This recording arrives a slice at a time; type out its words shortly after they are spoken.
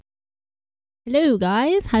Hello,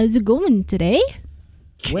 guys. How's it going today?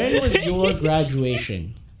 When was your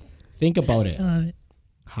graduation? Think about it. I love it.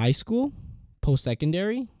 High school?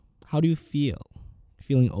 Post-secondary? How do you feel?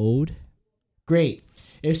 Feeling old? Great.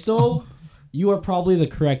 If so, you are probably the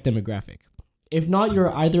correct demographic. If not,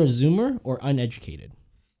 you're either a Zoomer or uneducated.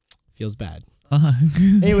 Feels bad.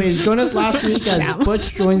 Anyways, join us last week as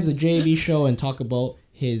Butch joins the JV show and talk about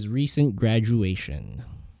his recent graduation.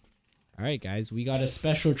 All right, guys, we got a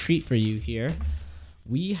special treat for you here.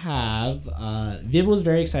 We have, Viv was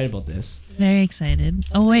very excited about this. Very excited.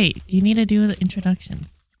 Oh, wait. You need to do the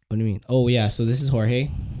introductions. What do you mean? Oh, yeah, so this is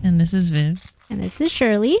Jorge. And this is Viv. And this is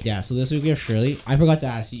Shirley. Yeah, so this week we have Shirley. I forgot to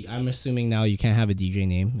ask you. I'm assuming now you can't have a DJ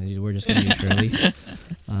name. We're just going to be Shirley.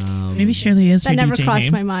 Maybe Shirley is her That never DJ crossed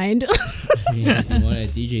name. my mind. I mean, if you wanted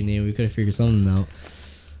a DJ name, we could have figured something out.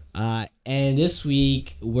 And this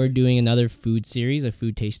week, we're doing another food series, a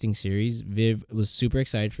food tasting series. Viv was super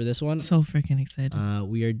excited for this one. So freaking excited.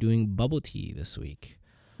 We are doing bubble tea this week.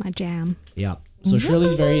 My jam. Yeah. So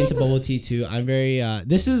Shirley's very into bubble tea too. I'm very.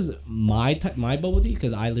 This is my bubble tea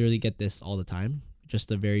because I literally get this all the time.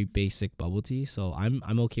 Just a very basic bubble tea. So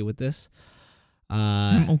I'm okay with this.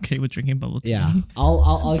 I'm okay with drinking bubble tea. Yeah,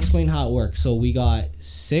 I'll explain how it works. So we got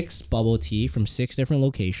 6 bubble tea from 6 different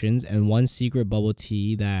locations and 1 secret bubble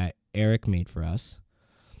tea that Eric made for us.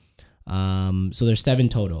 So there's 7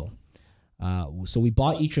 total. So we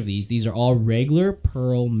bought each of these. These are all regular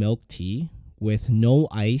pearl milk tea with no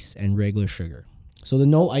ice and regular sugar. So the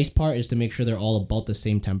no ice part is to make sure they're all about the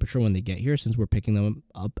same temperature when they get here, since we're picking them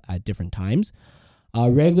up at different times.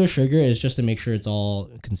 Regular sugar is just to make sure it's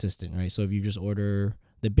all consistent, right? So if you just order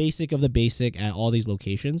the basic of the basic at all these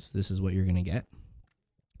locations, this is what you're going to get.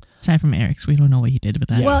 Aside from Eric's, we don't know what he did with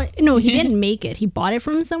that. Yeah. Well, no, he didn't make it. He bought it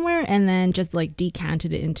from somewhere and then just like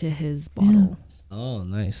decanted it into his bottle. Oh,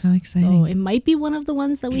 nice. So exciting. So it might be one of the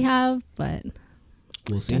ones that we have, but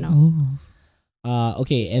We'll see. I don't know. Oh.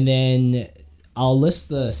 Okay, and then I'll list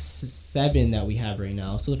the 7 that we have right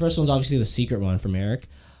now. So the first one's obviously the secret one from Eric.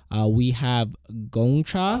 We have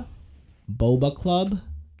Gongcha, Boba Club,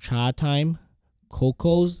 Cha Time,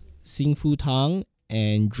 Coco's, Sing Fu Tang,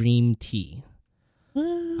 and Dream Tea.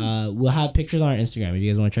 We'll have pictures on our Instagram if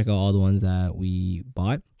you guys want to check out all the ones that we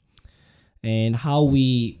bought. And how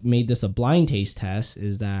we made this a blind taste test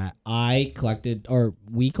is that we collected all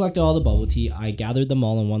the bubble tea. I gathered them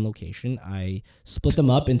all in one location. I split them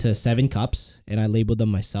up into 7 cups and I labeled them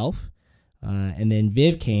myself. And then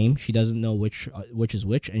Viv came. She doesn't know which is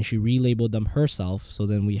which, and she relabeled them herself. So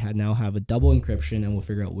then we now have a double encryption, and we'll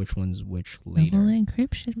figure out which one's which later. Double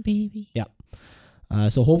encryption, baby. Yeah.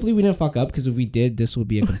 So hopefully we didn't fuck up, because if we did, this would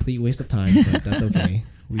be a complete waste of time. But that's okay.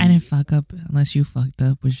 I didn't fuck up unless you fucked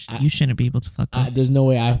up, which you shouldn't be able to fuck up. There's no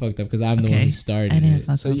way I fucked up because I'm the one who started I didn't it.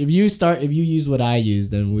 fuck So up. if you use what I use,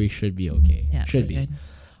 then we should be okay. Yeah, should we're be. good.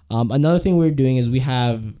 Another thing we're doing is we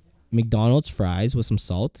have McDonald's fries with some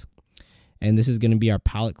salt, and this is going to be our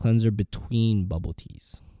palate cleanser between bubble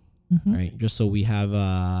teas, right? Just so we have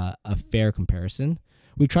a fair comparison.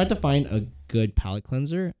 We tried to find a good palate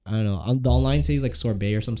cleanser. I don't know. The online says like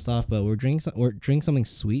sorbet or some stuff, but we're drinking something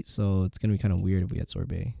sweet, so it's gonna be kind of weird if we had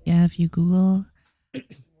sorbet. Yeah, if you Google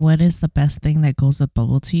what is the best thing that goes with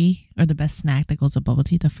bubble tea or the best snack that goes with bubble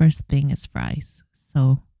tea, the first thing is fries.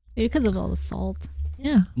 So, maybe because of all the salt.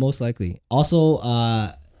 yeah. Most likely. Also,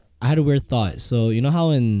 I had a weird thought. So you know how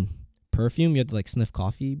in perfume you have to like sniff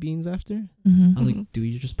coffee beans after? Mm-hmm. I was like, do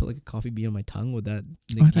you just put like a coffee bean on my tongue? Would that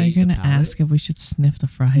I thought you were going to negate the palate? ask if we should sniff the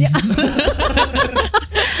fries. Yeah.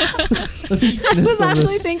 Let me I sniff was some of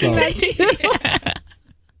actually the thinking salt. that too.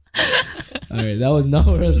 All right, that was not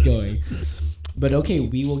where I was going. But okay,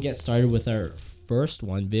 we will get started with our first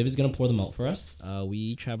one. Viv is gonna pour them out for us. We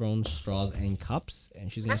each have our own straws and cups,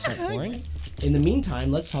 and she's gonna start pouring. In the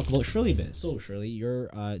meantime, let's talk about Shirley bit. So Shirley, you're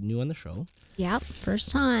new on the show. Yep,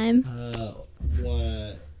 first time. You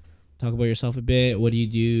wanna talk about yourself a bit? What do you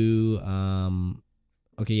do?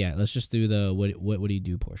 Okay, yeah, let's just do the what do you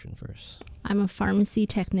do portion first. I'm a pharmacy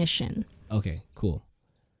technician. Okay, cool.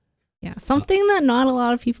 Yeah, something that not a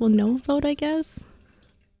lot of people know about, I guess.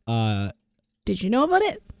 Did you know about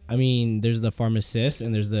it? I mean, there's the pharmacists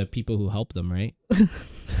and there's the people who help them, right? Am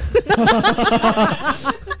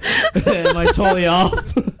I totally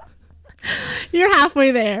off? You're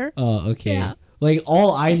halfway there. Oh, okay. Yeah. Like,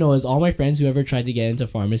 all I know is all my friends who ever tried to get into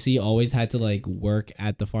pharmacy always had to, like, work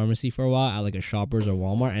at the pharmacy for a while at, like, a Shoppers or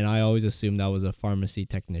Walmart, and I always assumed that was a pharmacy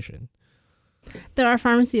technician. There are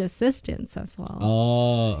pharmacy assistants as well.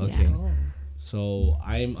 Oh, okay. Yeah. So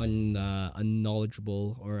I'm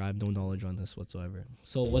unknowledgeable, or I have no knowledge on this whatsoever.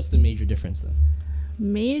 So what's the major difference then?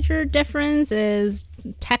 major difference is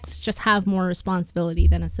techs just have more responsibility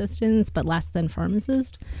than assistants, but less than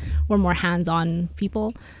pharmacists. We're more hands-on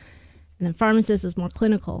people. And then pharmacist is more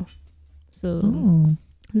clinical. So Oh.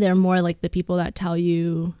 they're more like the people that tell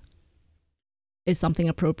you is something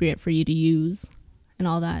appropriate for you to use and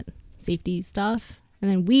all that safety stuff. And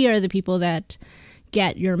then we are the people that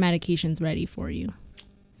get your medications ready for you.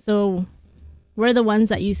 So we're the ones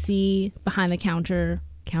that you see behind the counter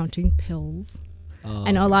counting pills.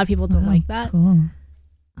 I know a lot of people don't Wow, like that Cool.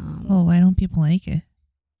 Oh, why don't people like it?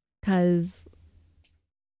 because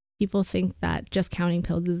people think that just counting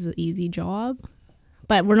pills is an easy job.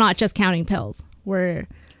 But we're not just counting pills. We're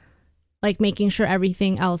like making sure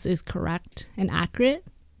everything else is correct and accurate.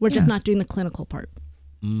 We're just Yeah. not doing the clinical part.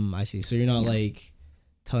 I see. So you're not Yeah. like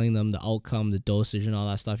telling them the outcome, the dosage, and all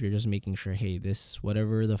that stuff. You're just making sure, hey, this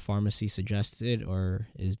whatever the pharmacy suggested or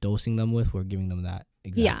is dosing them with, we're giving them that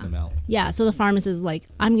exact Yeah. amount. Yeah, so the pharmacist is like,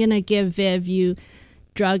 I'm going to give Viv you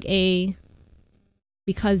drug A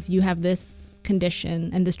because you have this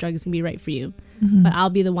condition and this drug is going to be right for you. Mhm. But I'll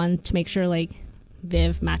be the one to make sure like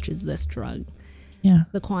Viv matches this drug, Yeah.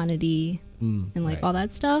 the quantity and like right. all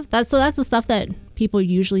that stuff. That's the stuff that people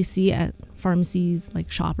usually see at pharmacies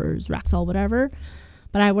like Shoppers, Rexall, whatever.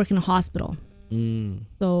 But I work in a hospital.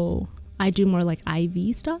 So I do more like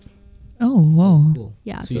IV stuff. Oh, whoa. Cool.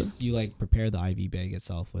 Yeah, So, so- you like prepare the IV bag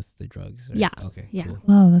itself with the drugs. Right? Yeah, Okay. yeah. Cool.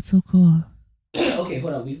 Wow, that's so cool. Okay,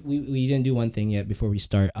 hold on. We didn't do one thing yet before we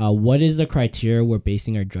start. What is the criteria we're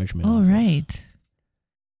basing our judgment All off of? right.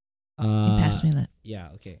 You pass me that. Yeah.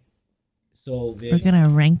 Okay. So We're Viv, gonna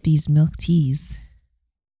rank these milk teas.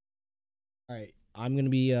 all right. I'm gonna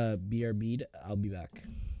be BRB'd. I'll be back.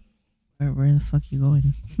 Where the fuck you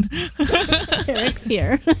going? Eric's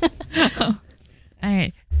here. All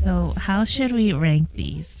right. So how should we rank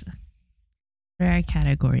these? What are our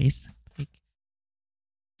categories? Like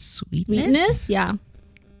sweetness? Sweetness? Yeah.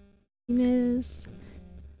 Sweetness.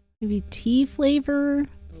 Maybe tea flavor.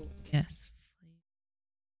 Yes.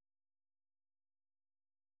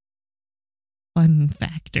 Fun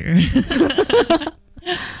factor.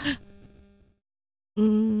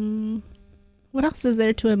 What else is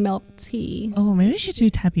there to a milk tea? Oh, maybe we should do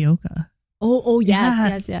tapioca. Oh,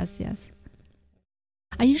 Yes. yes.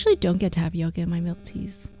 I usually don't get tapioca in my milk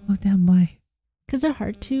teas Oh, damn, why? because they're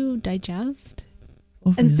hard to digest.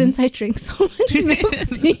 Oh, And really? since I drink so much milk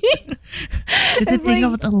tea, You have to it's think like-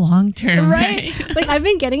 of the long term, right? right? Like I've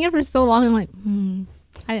been getting it for so long. I'm like,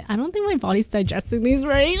 I don't think my body's digesting these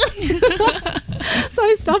right. So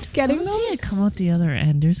I stopped I getting don't them. see it come out the other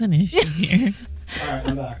end. There's an issue here. All right,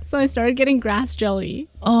 I'm back. So I started getting grass jelly.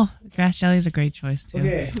 Oh, grass jelly is a great choice too.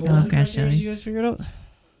 Okay. I love grass You jelly. guys figured out?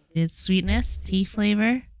 It's sweetness, tea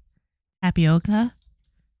flavor, tapioca,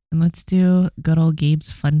 and let's do good old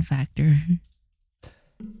Gabe's fun factor.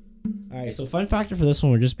 All right. So fun factor for this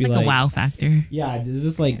one would just be Like like a wow factor. Yeah. Does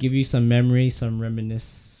this like give you some memory, some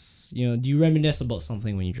reminisce? You know, do you reminisce about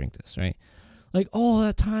something when you drink this? Right. Like, oh,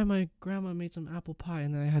 that time my grandma made some apple pie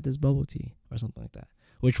and then I had this bubble tea or something like that,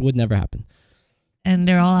 which would never happen. And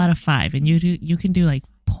they're all out of 5. And you can do like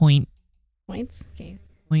point Points. Okay.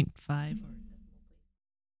 0.5.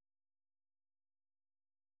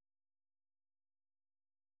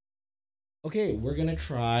 Okay, we're gonna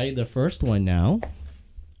try the first one now.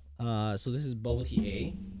 So this is bubble tea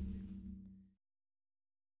A.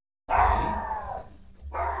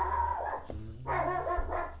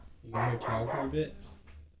 You gonna hear Tara for a bit?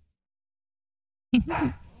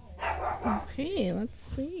 Okay, let's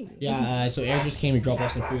see. Yeah. So Eric just came to drop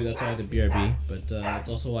off some food. That's why I had the BRB. But it's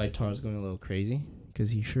also why Tara's going a little crazy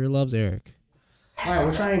because he sure loves Eric. All right,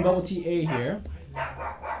 we're trying bubble tea A here.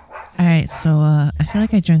 All right, so I feel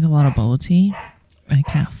like I drink a lot of bubble tea. I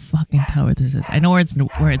can't fucking tell where this is. I know where it's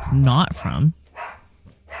not from.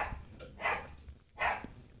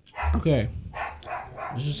 Okay.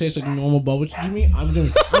 This just tastes like normal bubble tea to me. I'm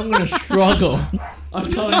gonna struggle. I'm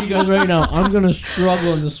telling you guys right now, I'm gonna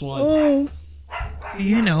struggle in this one. Oh,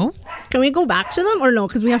 You know. can we go back to them or no?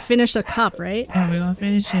 Because we have finished a cup, right? Yeah, we're gonna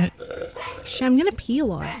finish it. Shit, I'm gonna pee a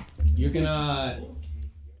lot. You're gonna.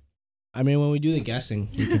 I mean, when we do the guessing,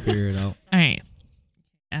 you can figure it out. All right.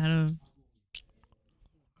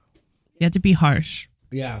 You have to be harsh.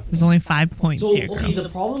 Yeah. There's only 5 points So here, girl. okay, the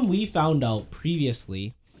problem we found out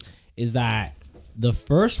previously is that the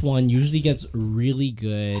first one usually gets really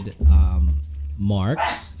good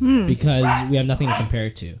marks because we have nothing to compare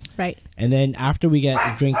it to, Right. and then after we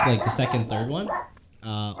drink like the second, third one,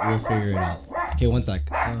 we'll figure it out. Okay, one sec.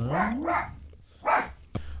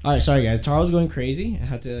 All right, sorry guys. Tara was going crazy. I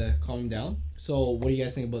had to calm him down. So, what do you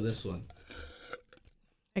guys think about this one?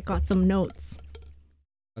 I got some notes.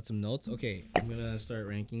 Got some notes. Okay, I'm gonna start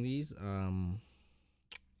ranking these.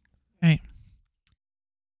 Right.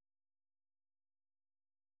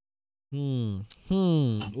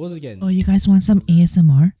 What was it again? Oh, you guys want some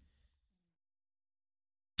ASMR?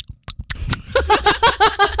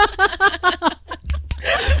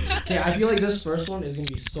 Okay, I feel like this first one is gonna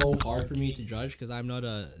be so hard for me to judge because I'm not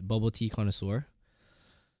a bubble tea connoisseur.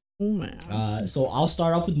 Oh man. So I'll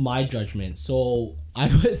start off with my judgment. So I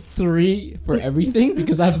put 3 for everything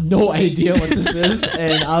because I have no idea what this is,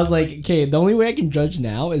 and I was like, okay, the only way I can judge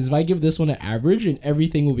now is if I give this one an average, and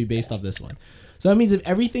everything will be based off this one. So that means if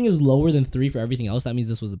everything is lower than 3 for everything else, that means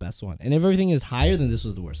this was the best one, and if everything is higher, then this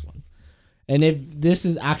was the worst one. And if this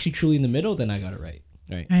is actually truly in the middle, then I got it right.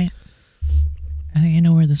 Right. Right. I think I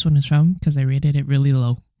know where this one is from because I rated it really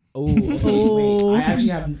low. Oh, okay, wait. I actually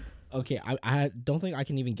have. Okay, I don't think I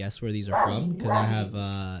can even guess where these are from because I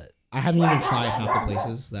haven't even tried half the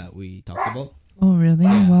places that we talked about. Oh, really?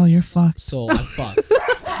 Yeah. Well, you're fucked. So I'm fucked.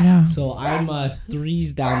 Yeah. So I'm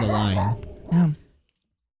 3s down the line. Yeah. I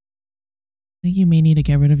think you may need to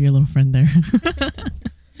get rid of your little friend there.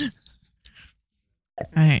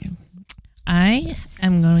 All right. I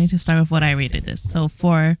am going to start with what I rated this. So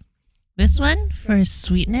for this one, for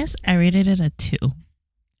sweetness, I rated it a 2.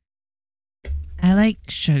 I like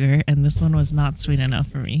sugar, and this one was not sweet enough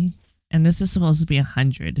for me. And this is supposed to be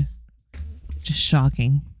 100. Just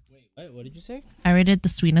shocking. Wait, what did you say? I rated the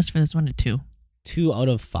sweetness for this one a 2. 2 out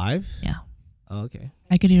of 5? Yeah. Oh, okay.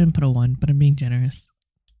 I could even put a 1, but I'm being generous.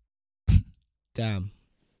 Damn.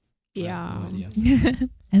 Yeah. No idea.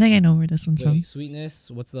 I think I know where this one's from. Wait, sweetness.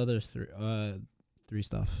 What's the other 3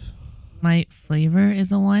 stuff? My flavor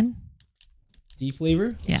is a 1. D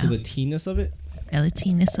flavor. Yeah. So the teeness of it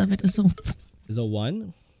Gelatinous of it is a 1. is a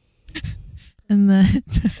 1. And the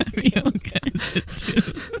tapioca is a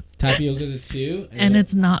 2. Tapioca is a 2. And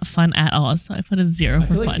it's not fun at all, so I put a 0 I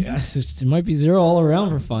for feel fun. like it might be 0 all around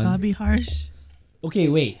for fun. That'd be harsh. Okay,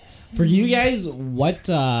 wait. For you guys, what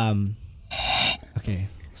okay,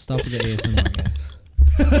 stop with the ASMR,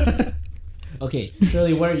 guys. Okay,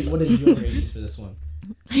 Shirley, what is your ratings for this one?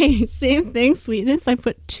 Hey, same thing. Sweetness. I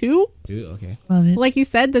put 2. Dude, okay. Love it. Like you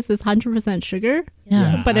said, this is 100% sugar,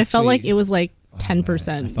 Yeah. but it felt like actually- it was like Oh, 10%.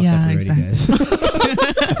 man, I fucked Yeah, up already, exactly. guys.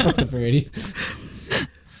 I fucked up already.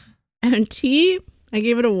 And tea, I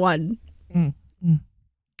gave it a 1.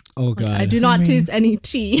 Oh god. I do Same not ratings. taste any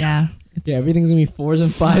tea. Yeah. It's Yeah, everything's gonna be 4s and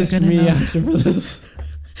 5s for good me enough. after for this.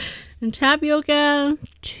 And tapioca,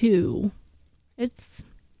 2. It's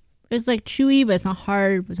like chewy, but it's not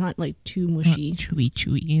hard. But it's not like too not mushy.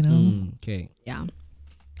 chewy, you know? Okay. Yeah.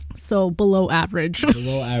 So below average.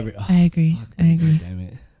 Below average. Oh, I agree. fuck, I agree. Damn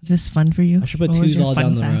it. Is this fun for you? I should put What was 2s your all fun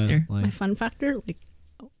down the factor? line. My fun factor, like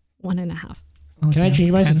 1.5. Oh, Can I damn,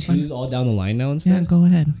 change mine to kinda fun. 2s all down the line now Yeah, instead? go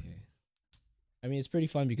ahead. Okay. I mean, it's pretty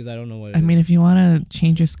fun because I don't know what. I mean, if you want to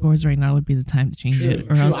change your scores right now, would be the time to change it,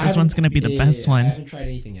 or else this one's gonna be the best I one. haven't tried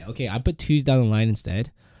anything yet. Okay, I put 2s down the line instead.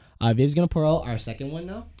 Viv's gonna pour out our second one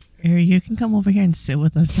now. Or you can come over here and sit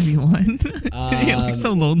with us if you want. You look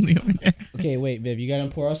so lonely over there. Okay, wait, Viv, you gotta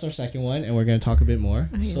pour us our second one, and we're gonna talk a bit more.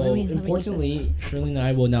 Okay, So, let me get importantly, Shirley and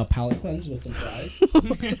I will now palate cleanse with some fries.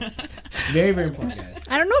 Very, very important, guys.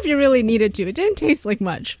 I don't know if you really needed to. It didn't taste like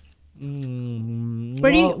much.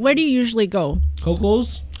 Where do you usually go?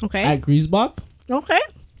 Coco's Okay. at Griesbach, Okay.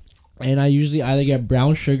 and I usually either get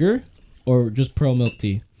brown sugar or just pearl milk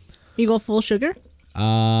tea. You go full sugar?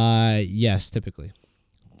 Yes, typically.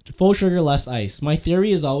 Full sugar, less ice. My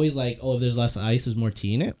theory is always like, oh, if there's less ice, there's more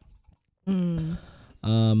tea in it.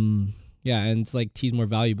 Yeah, and it's like tea's more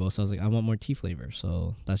valuable, so I was like, I want more tea flavor,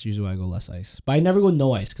 so that's usually why I go less ice. But I never go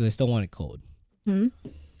no ice because I still want it cold.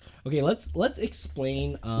 Okay, let's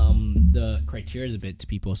explain the criteria a bit to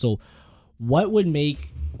people. So, what would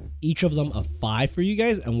make each of them a 5 for you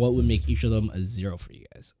guys, and what would make each of them a 0 for you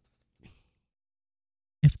guys?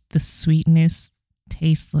 If the sweetness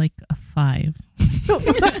tastes like a 5.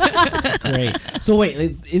 Great. So wait,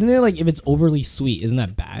 isn't it like if it's overly sweet, isn't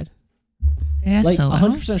that bad? Yeah, Like so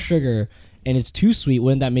 100% sugar and it's too sweet,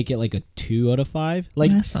 wouldn't that make it like a 2 out of 5?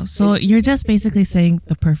 Like, yeah, so it's- you're just basically saying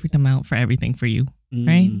the perfect amount for everything for you,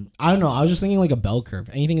 right? I don't know. I was just thinking like a bell curve.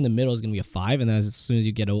 Anything in the middle is gonna be a 5, and then as soon as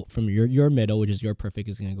you get out from your middle, which is your perfect,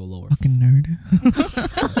 is gonna go lower. Fucking nerd.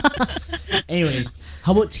 Anyways,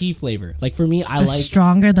 how about tea flavor? Like for me, I The like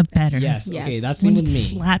stronger the better. yes. Yes. Okay, that's When same you with me.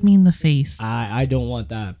 slap me in the face. I don't want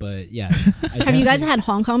that, but yeah. Have you guys had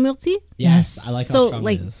Hong Kong milk tea? Yes, Yes. I like how So strong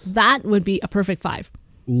like it is. that would be a perfect 5.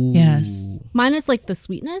 Ooh. Yes. Minus like the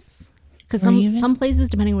sweetness, because Or even- some places,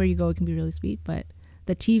 depending where you go, it can be really sweet. But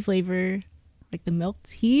the tea flavor, like the milk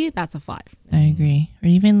tea, that's a 5. I agree. Or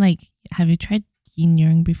even like, have you tried yin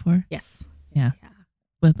yang before? Yes. Yeah.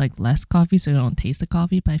 with like less coffee so you don't taste the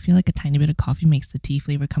coffee, but I feel like a tiny bit of coffee makes the tea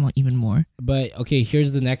flavor come out even more. But okay,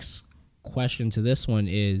 here's the next question to this one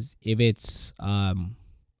is if it's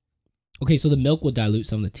okay, so the milk would dilute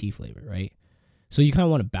some of the tea flavor, right? So you kind of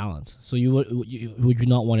want to balance. So would you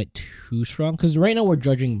not want it too strong? Because right now we're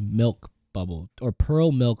judging milk bubble or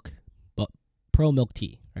pearl milk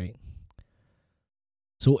tea, right?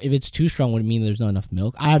 So if it's too strong, would it mean there's not enough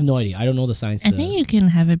milk? I have no idea. I don't know the science. I think you can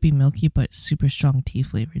have it be milky but super strong tea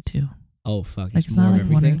flavor too. Oh fuck! Like it's not like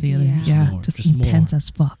one or the other. Yeah, just intense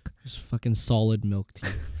as fuck. Just fucking solid milk tea.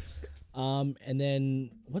 And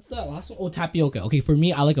then what's that last one? Oh, tapioca. Okay, for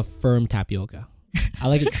me, I like a firm tapioca. I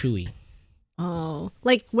like it chewy. Oh,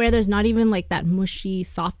 like where there's not even like that mushy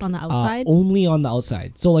soft on the outside? Only on the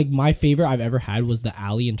outside. So like my favorite I've ever had was the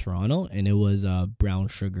Alley in Toronto, and it was brown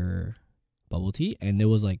sugar bubble tea, and it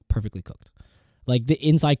was like perfectly cooked. Like the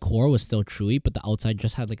inside core was still chewy, but the outside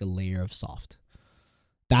just had like a layer of soft.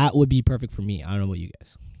 That would be perfect for me. I don't know about you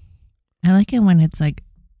guys. I like it when it's like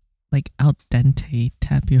al dente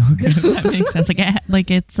tapioca. If that makes sense.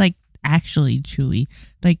 Like it's like actually chewy,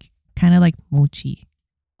 like kind of like mochi.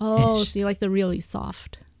 Oh, so you like the really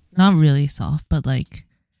soft. Not really soft, but like,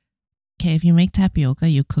 okay, if you make tapioca,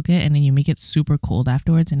 you cook it and then you make it super cold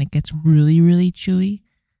afterwards and it gets really, really chewy.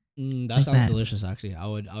 That like sounds that. delicious, actually. I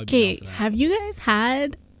would. Okay, have you guys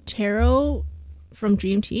had taro from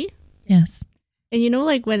Dream Tea? Yes. And you know,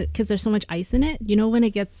 like because there's so much ice in it, you know when it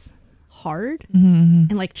gets hard Mm-hmm.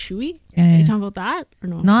 and like chewy? Yeah, Are you yeah. talking about that or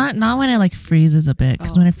no? Not when it like freezes a bit,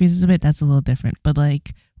 because Oh. when it freezes a bit, that's a little different. But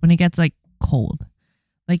like when it gets like cold,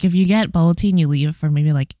 like if you get bubble tea and you leave it for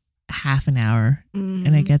maybe like half an hour Mhm.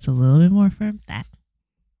 and it gets a little bit more firm, that.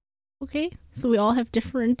 Okay, so we all have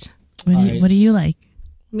different. What do you like?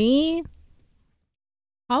 Me,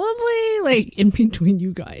 probably like in between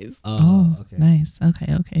you guys. Okay. Nice.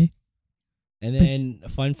 Okay. And then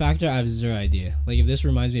fun factor, I have zero idea. Like if this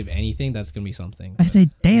reminds me of anything, that's gonna be something. I say,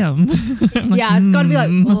 damn. I'm like, Yeah, it's gotta be like,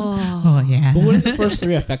 oh yeah. But wouldn't the first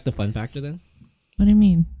three affect the fun factor then? What do you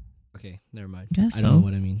mean? Okay, never mind. Guess I don't so. know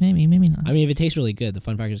what I mean. Maybe not. I mean, if it tastes really good, the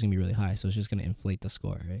fun factor is gonna be really high, so it's just gonna inflate the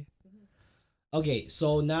score, right? Okay,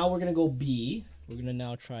 so now we're gonna go B. We're gonna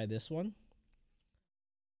now try this one.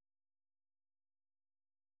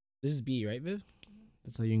 This is B, right, Viv?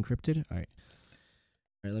 That's how you encrypted it? All right.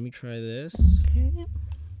 All right, let me try this. Okay.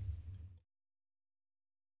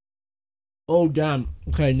 Oh, damn.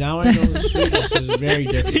 Okay, now I know the sweetness is very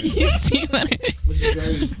different. You see what I mean? Which is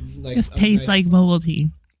very, like... This tastes like bubble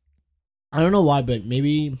tea. I don't know why, but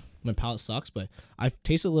maybe my palate sucks, but I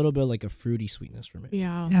taste a little bit like a fruity sweetness from it.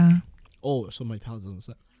 Yeah. Yeah. Oh, so my palate doesn't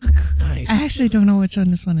suck. Nice. I actually don't know which one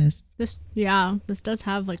this one is. This does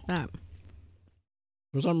have like that.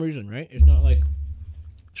 For some reason, right? It's not like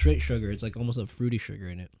straight sugar. It's like almost a fruity sugar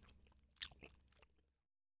in it.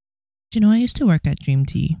 Do you know I used to work at Dream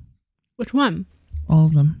Tea? Which one? All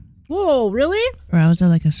of them. Whoa, really? Or I was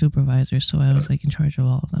like a supervisor, so I was like in charge of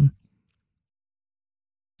all of them.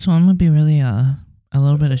 So I'm gonna be really a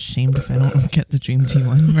little bit ashamed if I don't get the Dream Tea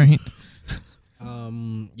one, right?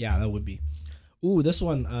 Yeah, that would be. Ooh, this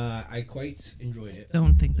one, I quite enjoyed it.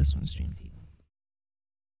 Don't think this one's Dream Tea.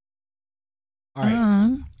 All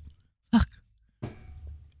right. Fuck.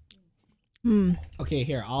 Okay,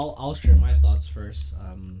 here I'll share my thoughts first.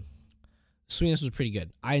 Sweetness was pretty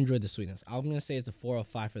good. I enjoyed the sweetness. I'm gonna say it's a 4 out of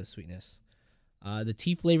 5 for the sweetness. The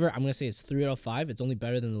tea flavor, I'm gonna say it's 3 out of 5. It's only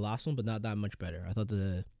better than the last one, but not that much better. I thought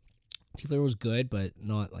the tea flavor was good, but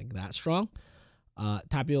not like that strong.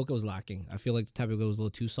 Tapioca was lacking. I feel like the tapioca was a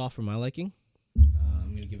little too soft for my liking.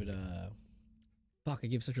 I'm gonna give it a. Fuck, I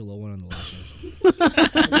gave such a low one on the last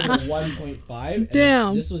one. 1.5.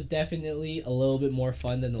 Damn. This was definitely a little bit more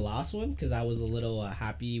fun than the last one because I was a little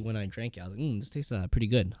happy when I drank it. I was like, this tastes pretty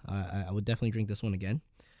good. I would definitely drink this one again.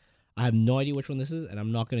 I have no idea which one this is, and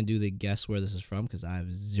I'm not going to do the guess where this is from because I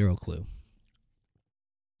have zero clue.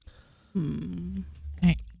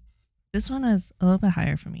 This one is a little bit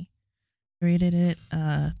higher for me. I rated it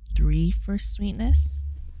 3 for sweetness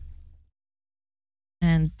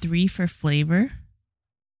and 3 for flavor.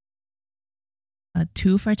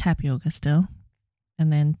 2 for tapioca still,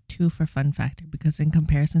 and then 2 for fun factor because in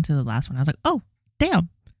comparison to the last one, I was like, oh, damn,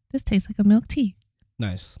 this tastes like a milk tea.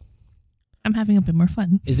 Nice. I'm having a bit more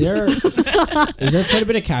fun. Is there quite a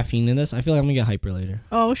bit of caffeine in this? I feel like I'm going to get hyper later.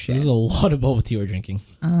 Oh This shit. is a lot of bubble tea we're drinking.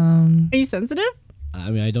 Are you sensitive?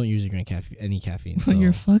 I mean, I don't usually drink any caffeine. So So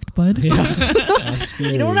you're fucked, bud. Yeah. I'm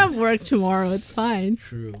You don't screwed. have work tomorrow. It's fine.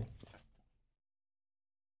 True.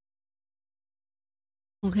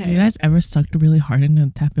 Have Okay. you guys ever sucked really hard and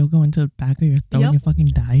the tapioca went to the back of your throat and Yep. you fucking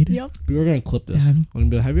died? Yep. We were going to clip this. Damn. I'm going to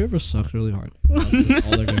be like, have you ever sucked really hard? That's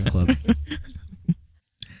all they're going to clip.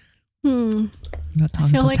 Hmm. I'm not talking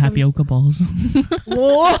feel about like I'm tapioca balls.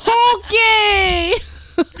 Okay.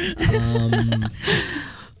 Um,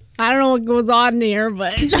 I don't know what goes on here,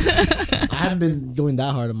 but I haven't been going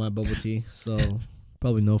that hard on my bubble tea, so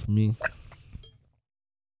probably no for me.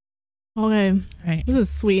 okay. Right. This is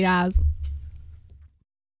sweet as.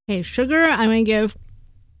 Okay, sugar. I'm gonna give.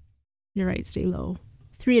 You're right. Stay low.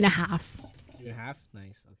 3.5. 3.5.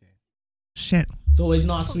 Nice. Okay. Shit. So it's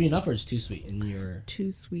not sweet enough, or it's too sweet in your.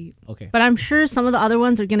 Too sweet. Okay. But I'm sure some of the other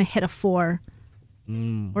ones are gonna hit a 4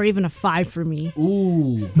 Mm. or even a 5 for me.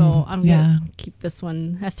 Ooh. So I'm Yeah. gonna keep this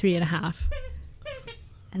one at 3.5.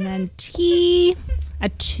 And then tea, a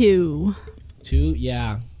 2. 2.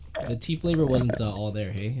 Yeah. The tea flavor wasn't all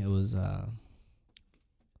there. Hey, it was. It's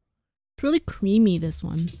really creamy. This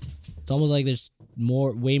one It's almost like there's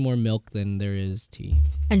way more milk than there is tea.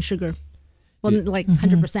 and sugar. Well, Dude. like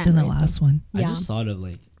 100%. Then the right? last one. I Yeah. just thought of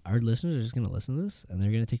like our listeners are just gonna listen to this and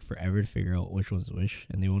they're gonna take forever to figure out which one's which,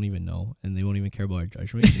 and they won't even know, and they won't even care about our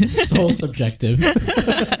judgment. It's so subjective.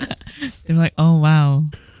 They're like, oh wow,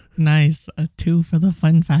 nice, a 2 for the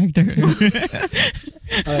fun factor.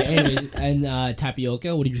 All right, anyways, and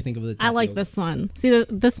tapioca. What did you think of the? Tapioca? I like this one. See,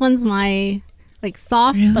 this one's my like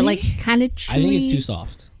soft, but like Really? kind of chewy. I think it's too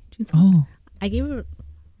soft. Too soft. Oh, I gave it.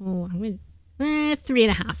 Oh, I'm gonna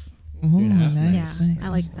 3.5. oh, 3.5, nice. Yeah, nice. I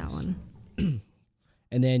like that one.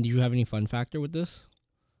 And then, did you have any fun factor with this?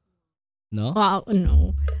 No. Well,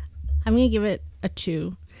 no, I'm gonna give it a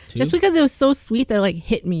 2, 2? just because it was so sweet that it, like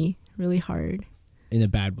hit me really hard. In a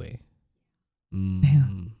bad way.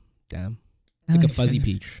 Damn. Damn. It's like a I fuzzy should've-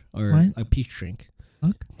 peach or What? a peach drink.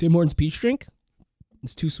 Fuck? Tim Hortons peach drink.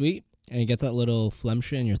 It's too sweet, and it gets that little phlegm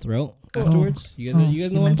shit in your throat Oh. afterwards. You guys, you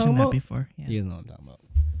guys know what I'm talking mentioned that about? before. Yeah. You guys know what I'm talking about.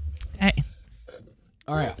 Hey.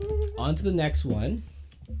 All right, on to the next one.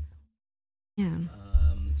 Yeah,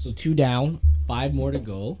 So 2 down, 5 more to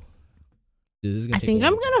go. Dude, this is gonna I take think a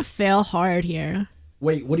I'm while. gonna fail hard here.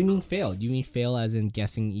 Wait, what do you mean fail? Do you mean fail as in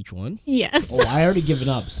guessing each one? Yes, Oh, I already given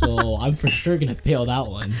up, so I'm for sure gonna fail that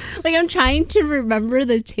one. like I'm trying to remember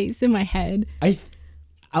the taste in my head. I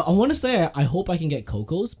want to say I hope I can get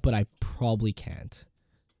Coco's, but I probably can't.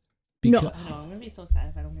 No. I'm gonna be so sad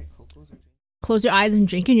if I don't get Coco's or Close your eyes and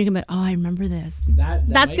drink, and you're gonna be like, oh, I remember this. That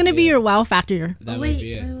That's might gonna be it. your wow factor. That might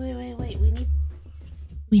be it. wait.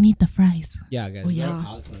 We need the fries. Yeah, guys. Oh, we got yeah. our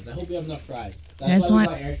palate cleanse. I hope we have enough fries. You guys why we want-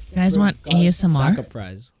 got Eric- you guys want got us ASMR? Backup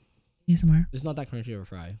fries. ASMR. It's not that crunchy of a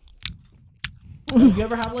fry. Have you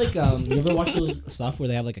ever have like you ever watch those stuff where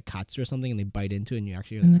they have like a katsu or something and they bite into it and you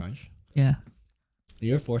actually hear the crunch? Yeah.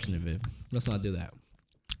 You're fortunate, Viv. Let's not do that.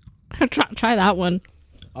 Try that one.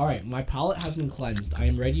 All right, my palate has been cleansed. I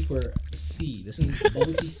am ready for C. This is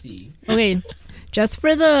bubble tea C. Okay, just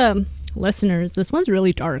for the listeners, this one's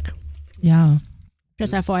really dark. Yeah.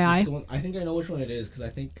 Just This FYI. one, I think I know which one it is because I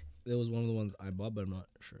think it was one of the ones I bought, but I'm not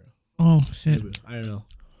sure. Oh shit. Maybe. I don't know.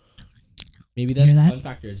 Maybe that's Hear the that? fun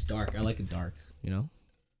factor. It's dark. I like it dark. You know.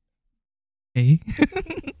 Hey.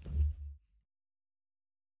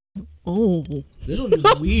 Oh, This one's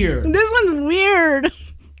weird. this one's weird.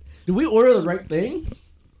 Did we order the right thing?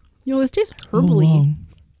 Yo, this tastes Oh, herbally. whoa.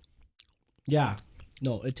 Yeah.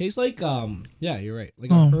 No, it tastes like Yeah, you're right.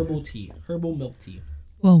 Like Oh. a herbal tea, herbal milk tea.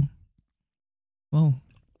 Whoa. Whoa.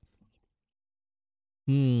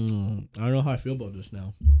 I don't know how I feel about this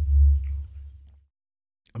now.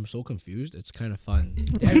 I'm so confused. It's kind of fun.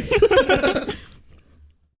 Damn it.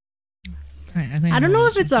 Alright, I think I don't know know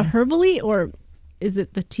if it's a herbally or is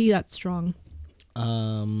it the tea that's strong.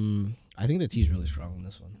 I think the tea's really strong in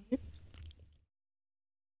this one.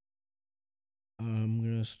 I'm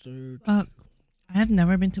gonna start. I have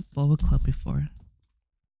never been to Boba Club before.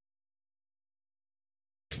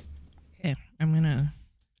 Okay, I'm gonna.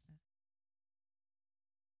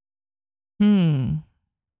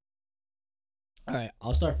 All right,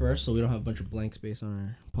 I'll start first, so we don't have a bunch of blank space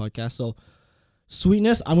on our podcast. So,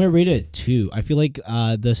 sweetness, I'm gonna rate it a 2. I feel like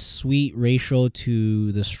the sweet ratio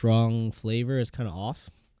to the strong flavor is kind of off.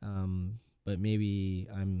 But maybe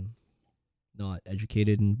I'm not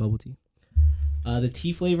educated in bubble tea. The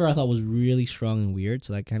tea flavor I thought was really strong and weird,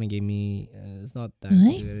 so that kind of gave me. It's not that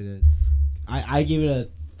Really? good. I gave it a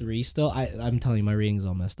 3 still. I'm telling you, my rating's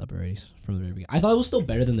all messed up already from the very beginning. I thought it was still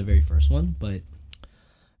better than the very first one, but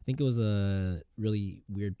I think it was a really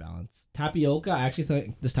weird balance. Tapioca, I actually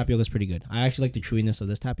think this tapioca is pretty good. I actually like the chewiness of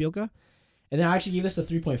this tapioca. And then I actually gave this a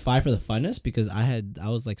 3.5 for the funness because I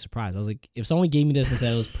was like surprised. I was like, if someone gave me this and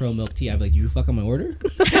said it was pro milk tea, I'd be like, did you fuck on my order?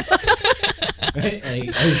 Right?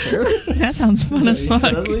 Like, are you sure? That sounds fun as fuck.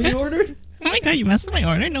 That's what you ordered? Oh my god, you messed with my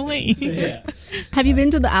order? No way. Yeah. Have you been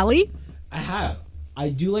to the alley? I have. I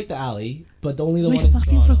do like the alley, but only the We one in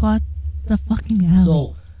fucking Toronto. forgot the fucking alley.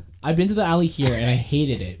 So I've been to the alley here and I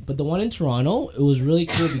hated it, but the one in Toronto, it was really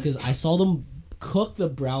cool because I saw them cook the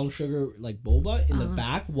brown sugar like boba in the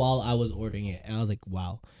back while I was ordering it, and I was like,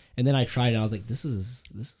 wow. And then I tried it and I was like, this is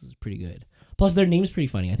pretty good. Plus their name's pretty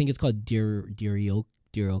funny. I think it's called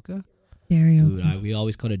Dirioka. Dude, we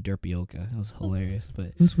always called it Derpioka. It was hilarious.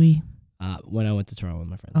 But Who's we? when I went to Toronto with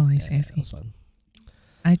my friends. Oh, I see. It was fun.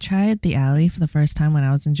 I tried the alley for the first time when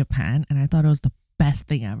I was in Japan, and I thought it was the best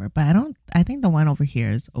thing ever. But I think the one over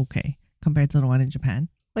here is okay compared to the one in Japan.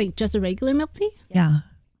 Like just a regular milk tea? Yeah.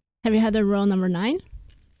 Have you had the roll number 9?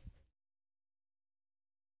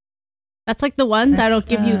 That's like the one that'll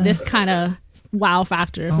give you this kind of wow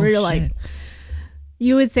factor where you're like,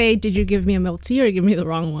 you would say, did you give me a milk tea or give me the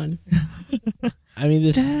wrong one? I mean,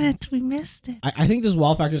 this. Damn it, we missed it. I think this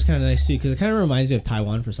wow factor is kind of nice too because it kind of reminds me of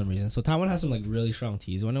Taiwan for some reason. So Taiwan has some like really strong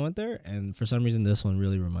teas when I went there, and for some reason this one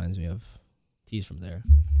really reminds me of teas from there.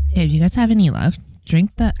 Hey, if you guys have any left,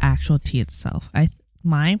 drink the actual tea itself.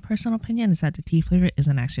 My personal opinion is that the tea flavor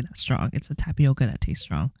isn't actually that strong. It's the tapioca that tastes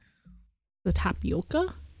strong. The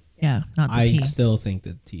tapioca? Yeah, not the I tea. still think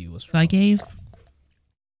the tea was So strong. I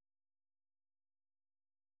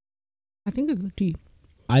think it's the tea.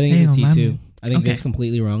 I think it's a Damn, tea too. I think okay. it's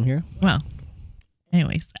completely wrong here. Well,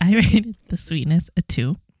 anyways, I rated the sweetness a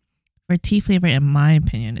 2. For tea flavor, in my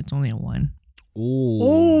opinion, it's only a 1. Ooh.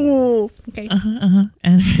 Oh, okay.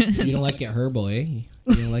 And You don't like it herbal, eh? You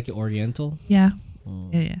don't like it oriental? yeah. Oh.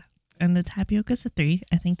 Yeah. And the tapioca's a 3.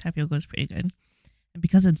 I think tapioca is pretty good. And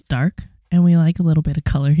because it's dark and we like a little bit of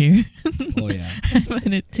color here, Oh, yeah. I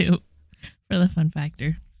put it 2 for the fun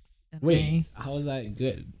factor. And Wait, how is that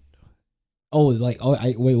good? Oh, like,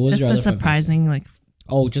 wait, what was Just your the other fun fact? surprising like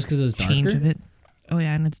Oh, just because it's darker? change of it. Oh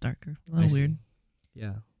yeah, and it's darker. A I little see. weird.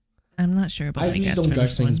 Yeah. I'm not sure, but I I usually guess don't for judge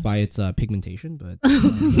this things one. by its pigmentation, but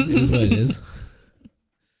it is what it is.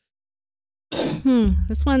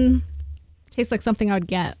 This one tastes like something I would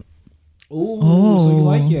get. Ooh, so you Oh.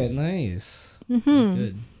 like it. Nice. That's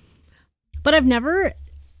good. But I've never,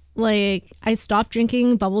 I stopped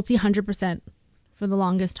drinking bubble tea 100% for the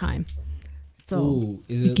longest time. So, Ooh,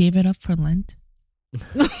 is You it? gave it up for Lent?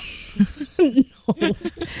 no.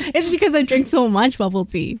 It's because I drink so much bubble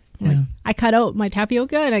tea. Like, Yeah. I cut out my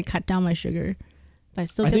tapioca and I cut down my sugar. But I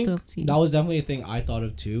still I get think the tea. that was definitely a thing I thought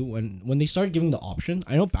of too when they started giving the option.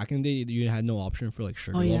 I know back in the day you had no option for like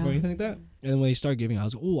sugar Oh, level yeah. or anything like that. And then when they started giving, I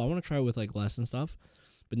was like, oh, I want to try it with like less and stuff.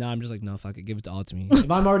 But now I'm just like, no, fuck it, give it all to me. If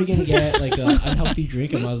I'm already gonna get like an unhealthy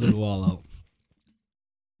drink, I might as well go all out.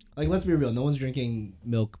 Like, let's be real, no one's drinking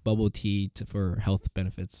milk bubble tea for health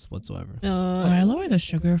benefits whatsoever. I lower the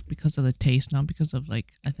sugar because of the taste, not because of I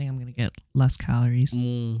think I'm gonna get less calories.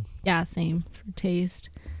 Yeah, same for taste.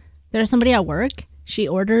 There's somebody at work. She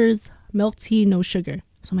orders milk tea, no sugar.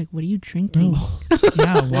 So I'm like, what are you drinking?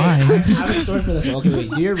 Yeah, why? I have a story for this. Okay,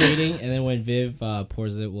 wait, do your rating, and then when Viv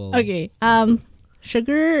pours it, we'll. Okay.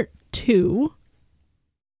 Sugar 2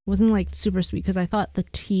 wasn't super sweet because I thought the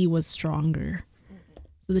tea was stronger.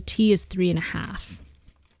 So the tea is 3.5.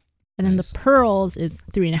 And then Nice. the pearls is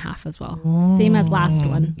 3.5 as well. Same as last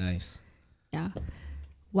one. Nice. Yeah.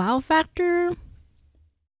 Wow factor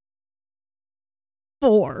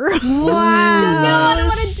 4. Wow, I don't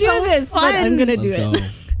want to do so this, but I'm gonna do Let's it. go.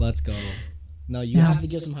 Let's go. No, you Yeah. have to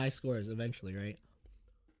give some high scores eventually, right?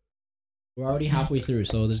 We're already halfway through,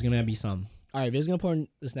 so there's gonna be some. All right, Viv's gonna pour in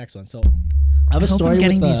this next one. So I have a I hope story I'm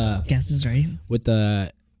getting with these guesses right.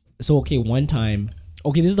 So okay, one time.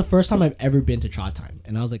 Okay, this is the first time I've ever been to Cha Time,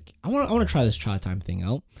 and I was like, I want to try this Cha Time thing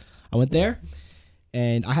out. I went there,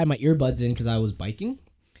 and I had my earbuds in because I was biking,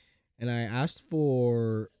 and I asked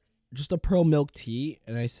for just a pearl milk tea,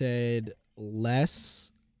 and I said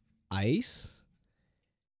less ice,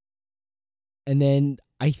 and then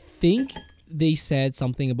I think they said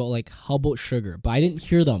something about how about sugar, but I didn't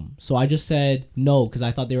hear them, so I just said no because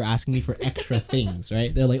I thought they were asking me for extra things,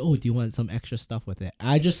 right? They're like, oh, do you want some extra stuff with it?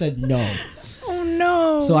 I just said no. Oh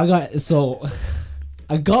no. So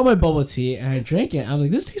I got my bubble tea and I drank it. I'm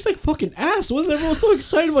like, this tastes like fucking ass. What's everyone so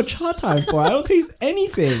excited about Cha Time for? I don't taste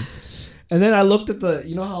anything. And then I looked at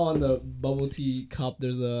you know how on the bubble tea cup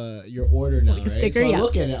there's your order now, Like a right? sticker, so I yeah.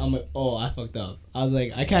 look at it, I'm like, oh, I fucked up. I was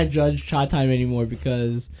like, I can't judge Cha Time anymore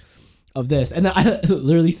because of this. And then I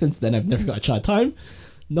literally since then I've never got Cha Time.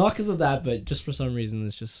 Not because of that, but just for some reason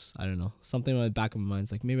it's just, I don't know, something in the back of my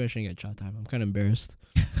mind's like, maybe I shouldn't get Cha Time. I'm kind of embarrassed.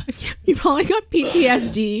 You probably got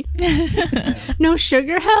PTSD. No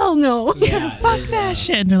sugar? Hell no. Yeah, Fuck that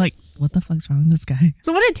shit. And they're like, what the fuck's wrong with this guy?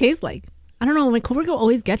 So what did it taste like? I don't know. My coworker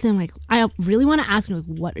always gets it. I'm like, I really want to ask her,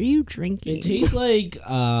 what are you drinking? It tastes like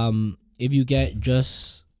if you get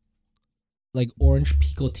just orange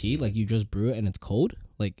pico tea, you just brew it and it's cold.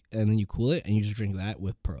 like, and then you cool it and you just drink that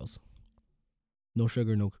with pearls. No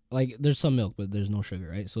sugar, no like. There's some milk, but there's no sugar,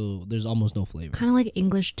 right? So there's almost no flavor. Kind of like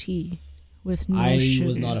English tea with no I sugar.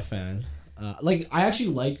 was not a fan. Like I actually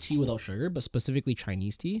like tea without sugar, but specifically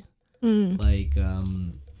Chinese tea, Mm. like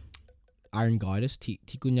Iron Goddess tea,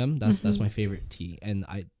 tikunyam. That's my favorite tea, and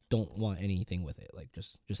I don't want anything with it, like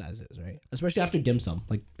just as is, right? Especially after dim sum,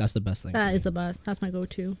 like that's the best thing. That is the best. That's my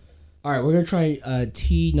go-to. All right, we're gonna try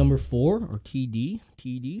tea number 4 or TD.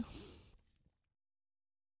 TD.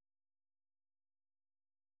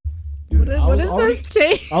 Dude, What is this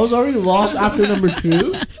tea? I was already lost after number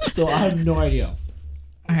 2, so I have no idea.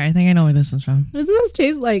 All right, I think I know where this is from. Doesn't this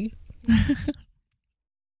taste like? It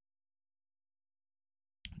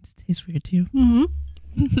tastes weird to you.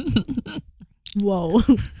 Mm-hmm. Whoa.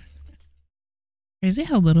 Crazy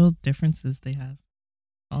how little differences they have.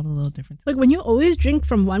 All the little differences. Like when you always drink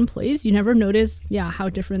from one place, you never notice, how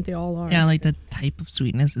different they all are. Yeah, like the type of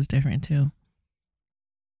sweetness is different too.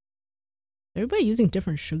 Everybody using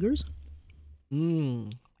different sugars.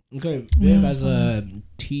 Okay, Viv, as a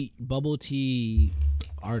bubble tea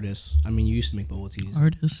artist, I mean, you used to make bubble teas.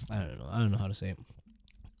 Artist. I don't know how to say it.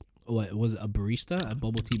 What was it, a barista? A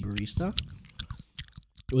bubble tea barista?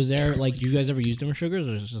 Was there, like, do you guys ever use different sugars,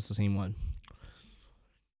 or is it just the same one?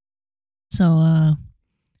 So,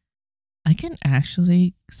 I can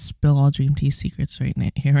actually spill all Dream Tea secrets right now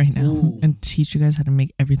Ooh. and teach you guys how to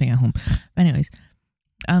make everything at home. But anyways,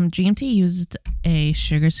 Dream Tea used a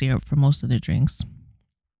sugar syrup for most of their drinks.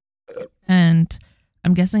 And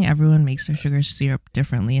I'm guessing everyone makes their sugar syrup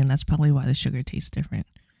differently, and that's probably why the sugar tastes different.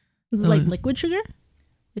 Is it So- like liquid sugar?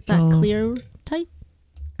 It's that So- clear type?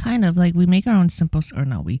 Kind of like we make our own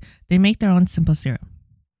they make their own simple syrup.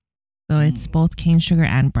 So it's both cane sugar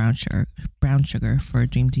and brown sugar for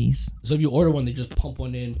Dream Teas. So if you order one, they just pump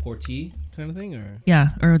one in, pour tea kind of thing, or? Yeah,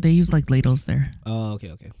 or they use like ladles there. Oh,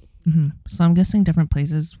 okay. So I'm guessing different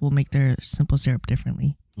places will make their simple syrup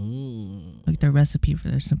differently. Like their recipe for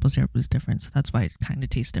their simple syrup is different, so that's why it kind of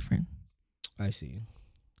tastes different. I see.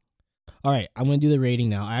 All right, I'm gonna do the rating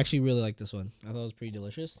now. I actually really like this one. I thought it was pretty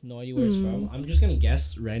delicious. No idea where it's from. I'm just gonna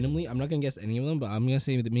guess randomly. I'm not gonna guess any of them, but I'm gonna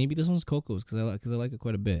say that maybe this one's Coco's because I like it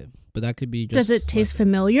quite a bit. But that could be just. Does it taste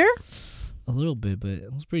familiar? a little bit, but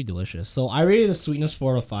it was pretty delicious. So I rated the sweetness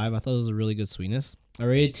 4 out of 5. I thought it was a really good sweetness. I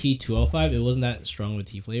rated tea 2 out of 5. It wasn't that strong of a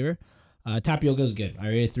tea flavor. Tapioca is good. I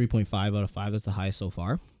rated 3.5 out of 5. That's the highest so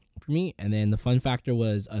far for me. And then the fun factor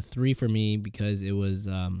was a 3 for me because it was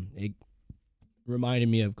it reminded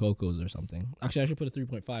me of Coco's or something. Actually, I should put a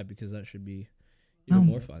 3.5 because that should be even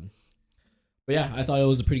more fun. But yeah, I thought it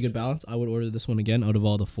was a pretty good balance. I would order this one again out of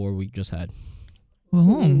all the 4 we just had.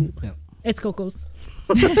 Oh. Yeah. It's Coco's.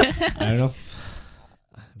 I don't know.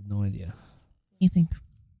 I have no idea. You think?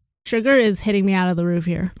 Sugar is hitting me out of the roof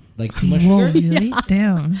here. Like too much Whoa, sugar? really?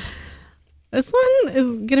 Damn. This one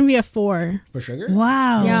is gonna be a 4. For sugar?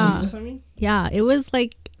 Wow. Yeah. Sweetness, I mean? Yeah, it was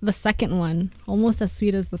like the second one, almost as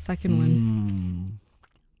sweet as the second one.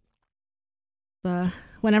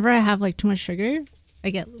 Whenever I have like too much sugar,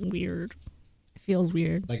 I get weird. It feels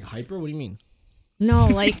weird. Like hyper? What do you mean? No,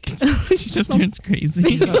 like She just turns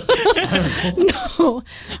crazy. no.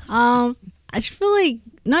 I just feel like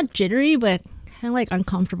not jittery, but kind of like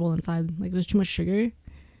uncomfortable inside. Like there's too much sugar.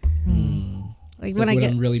 Like It's when like I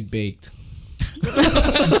get I'm really baked.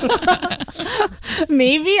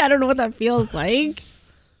 maybe I don't know what that feels like.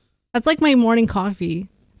 That's like my morning coffee.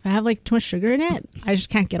 If I have like too much sugar in it, I just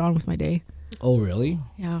can't get on with my day. Oh, really?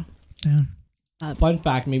 Yeah. Damn. Fun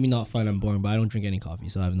fact, maybe not fun, I'm boring, but I don't drink any coffee,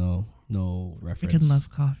 so I have no I reference. could love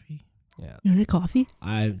coffee. Yeah. You don't need coffee?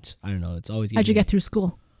 I don't know. It's always How'd you getting get through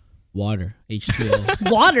school? water,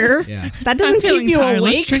 H2O. Water? Yeah. That doesn't keep you Let's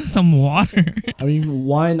awake. drink some water. I mean,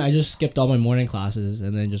 one, I just skipped all my morning classes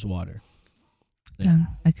and then just water. Damn,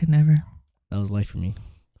 I could never. That was life for me.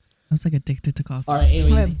 I was like addicted to coffee. All right,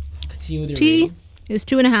 anyways, Okay. continue with your Tea rating. is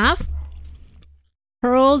 2.5.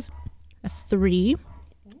 Pearls, a 3.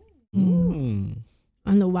 Mm.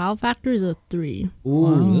 And the wow factor is a 3. Ooh,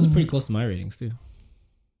 Wow. this is pretty close to my ratings, too. Do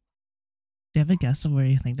you have a guess of where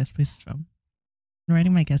you think this place is from? I'm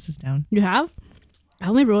writing my guesses down. You have? I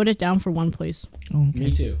only wrote it down for one place. Oh, okay.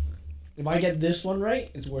 Me too. If I get this one right,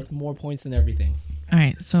 it's worth more points than everything. All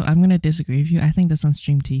right, so I'm going to disagree with you. I think this one's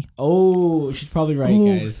Dream Tea. Oh, she's probably right,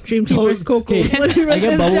 Ooh, guys. Dream Tea Don't- versus Coco's. okay, Let me write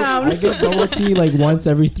this down. I get bubble tea like once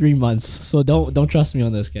every 3 months, so don't trust me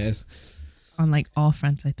on this, guys. On like all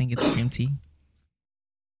fronts, I think it's Dream Tea.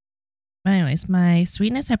 But anyways, my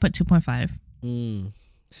sweetness, I put 2.5.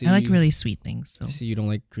 See, I like really sweet things. So See, you don't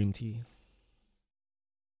like green tea.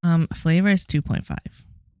 flavor is 2.5.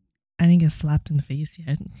 I didn't get slapped in the face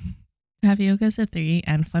yet. Tapioca is a 3,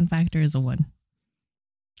 and fun factor is a 1.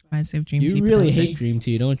 Reminds me of Dream Tea. You but really that's hate it. Dream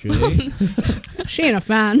Tea, don't you? eh? She ain't a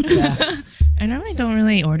fan. Yeah. I normally don't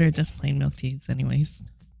really order just plain milk teas, anyways.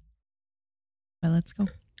 But let's go.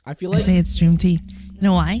 I feel I like say it's Dream Tea. You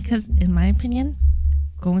know why? Because in my opinion,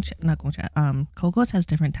 Cocos has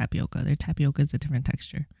different tapioca. Their tapioca is a different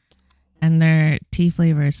texture, and their tea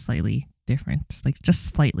flavor is slightly different. Like just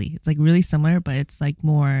slightly. It's like really similar, but it's like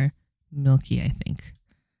more milky, I think.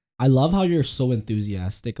 I love how you're so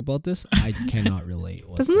enthusiastic about this. I cannot relate.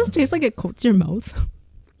 Doesn't this whatsoever. taste like it coats your mouth?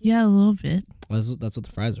 Yeah, a little bit. That's what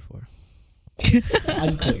the fries are for.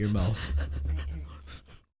 Uncoat your mouth.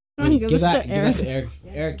 Give Give this that to Eric. to Eric.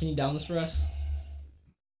 Eric, can you down this for us?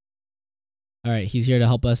 All right, he's here to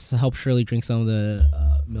help Shirley drink some of the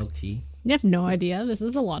milk tea. You have no idea. This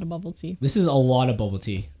is a lot of bubble tea. This is a lot of bubble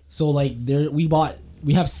tea. So like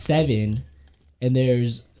we have 7, and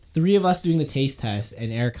there's 3 of us doing the taste test,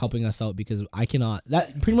 and Eric helping us out because I cannot.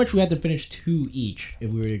 That pretty much we had to finish 2 each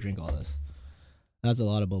if we were to drink all this. That's a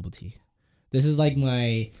lot of bubble tea. This is like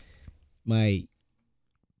my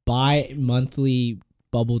bi-monthly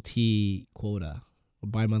bubble tea quota.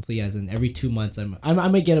 Bi-monthly as in every 2 months. I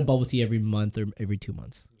might get a bubble tea every month or every 2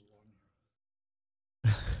 months.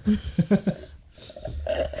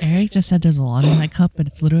 Eric just said there's a lot in that cup, but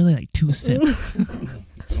it's literally like 2 sips.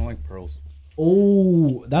 I don't like pearls.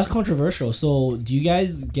 Oh, that's controversial. So, do you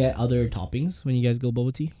guys get other toppings when you guys go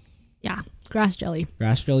bubble tea? Yeah, grass jelly.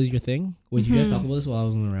 Grass jelly is your thing? Wait, did you guys talk about this while I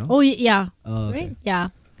wasn't around? Oh yeah, Oh, okay. right. Yeah,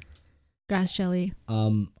 grass jelly.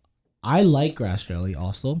 I like grass jelly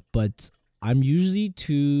also, but I'm usually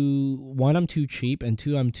I'm too cheap, and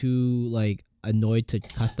 2, I'm too like annoyed to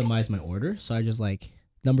customize my order. So I just like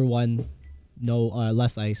number 1, no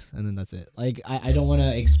less ice, and then that's it. Like I don't want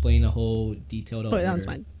to explain a whole detailed Oh, order. that's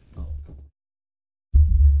fine.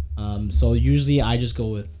 So usually I just go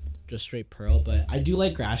with just straight pearl, but I do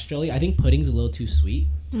like grass jelly. I think pudding's a little too sweet.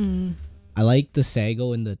 I like the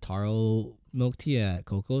sago and the taro milk tea at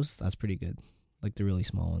Coco's. That's pretty good. Like the really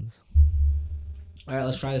small ones. All right,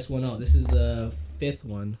 let's try this one out. This is the 5th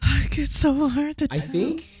one. It's so hard to I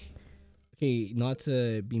think. Okay, not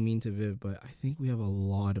to be mean to Viv, but I think we have a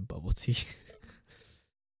lot of bubble tea.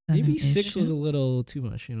 Maybe 6 was a little too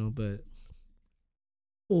much, but.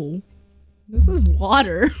 Oh, this is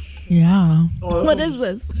water. Yeah. What is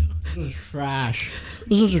this? This is trash.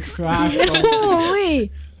 This is a trash.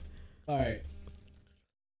 Holy! All right.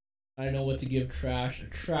 I know what to give trash. A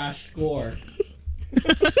trash score.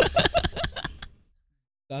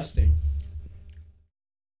 Disgusting.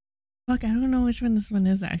 Fuck, I don't know which one this one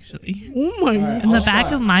is actually. Oh my All right, god! In the I'll back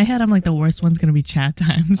start. of my head, I'm like, the worst one's gonna be chat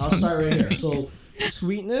time. So I'll start right here. So,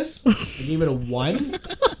 sweetness, I gave it a 1.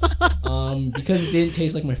 Because it didn't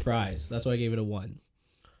taste like my fries. That's why I gave it a 1.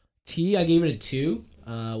 Tea, I gave it a 2,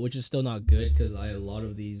 which is still not good because a lot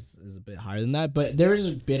of these is a bit higher than that. But there is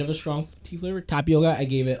a bit of a strong tea flavor. Tapioca, I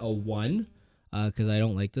gave it a 1 because I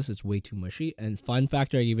don't like this. It's way too mushy. And fun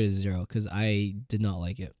factor, I gave it a 0 because I did not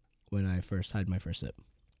like it when I first had my first sip.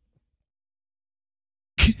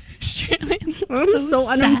 I'm so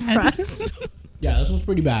sad. unimpressed. Yeah, this one's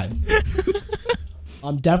pretty bad.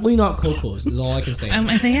 Definitely not Coco's is all I can say.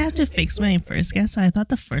 I think I have to fix my first guess. So I thought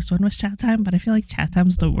the first one was chat time, but I feel like chat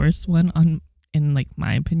time's the worst one in like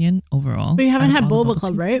my opinion overall. But you haven't out had of all the Boba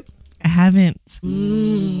Club, tea. right? I haven't.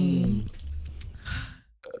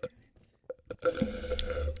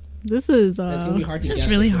 This is That's gonna be hard to This guess.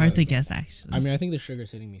 is really if, hard to guess actually. I mean, I think the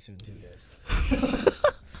sugar's hitting me soon too, guys.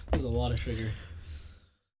 There's a lot of sugar.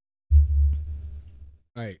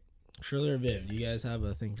 All right, Shirley or Viv, do you guys have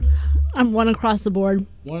a thing for this? I'm one across the board.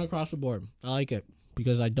 1 across the board. I like it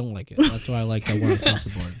because I don't like it. That's why I like that 1 across the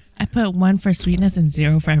board. I put 1 for sweetness and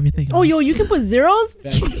 0 for everything else. Oh, yo, you can put zeros.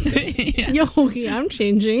 Yeah. Yo, okay, I'm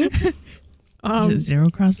changing. Is it 0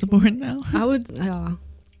 across the board now? I would.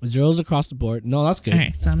 0s across the board. No, that's good. All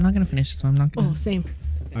right, so I'm not gonna finish this one. I'm not gonna. Oh, same.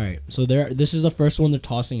 All right, so this is the first one they're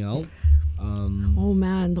tossing out. Oh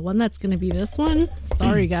man, the one that's gonna be this one.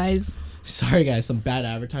 Sorry, guys. Sorry guys, some bad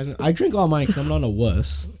advertisement. I drink all mine because I'm not a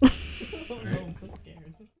wuss. Right.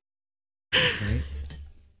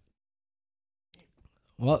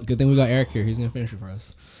 Well, good thing we got Eric here. He's gonna finish it for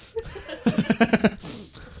us.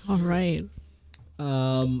 All right.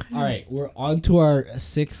 All right, we're on to our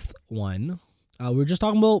 6th one. We were just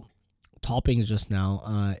talking about toppings just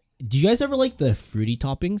now. Do you guys ever like the fruity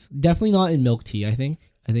toppings? Definitely not in milk tea. I think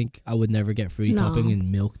I would never get fruity No. topping in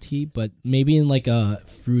milk tea, but maybe in like a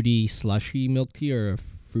fruity slushy milk tea or a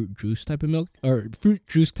fruit juice type of milk or fruit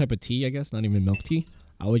juice type of tea. I guess not even milk tea.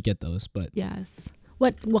 I would get those, but Yes.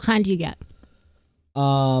 What kind do you get?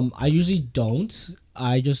 I usually don't.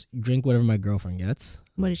 I just drink whatever my girlfriend gets.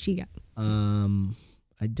 What did she get?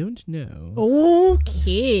 I I don't know.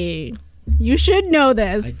 Okay. You should know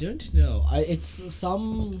this. I don't know. It's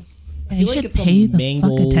some. I Yeah, feel you like should it's some pay the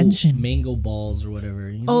mango, fuck attention. mango balls or whatever.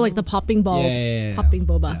 You know? Oh, like the popping balls. Yeah. Popping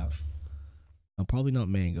boba. Yeah. No, probably not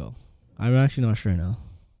mango. I'm actually not sure now.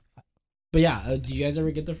 But yeah, do you guys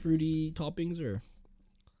ever get the fruity toppings or?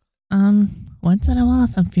 Once in a while,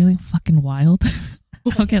 if I'm feeling fucking wild,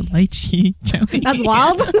 I'll get lychee jelly. That's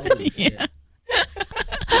wild. Yeah.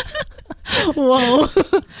 Whoa.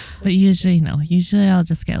 But usually, no. Usually, I'll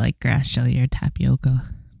just get like grass jelly or tapioca.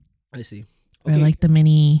 I see. Or like the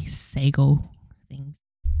mini sago things.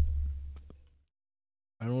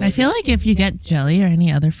 I feel like if you get jelly or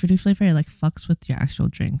any other fruity flavor, it like fucks with your actual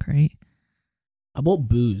drink, right? How about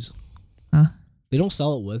booze? Huh? They don't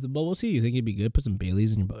sell it with bubble tea. You think it'd be good? Put some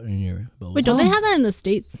Baileys in your bubble Wait, tea. don't they have that in the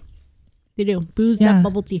States? They do. Boozed Yeah. up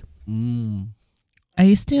bubble tea. I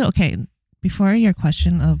used to, okay, before your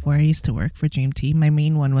question of where I used to work for GMT, my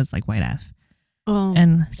main one was like White F. Oh.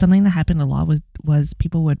 And something that happened a lot was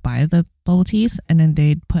people would buy the bubble teas and then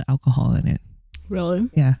they'd put alcohol in it. Really?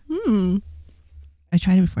 Yeah. Hmm. I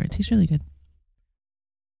tried it before. It tastes really good.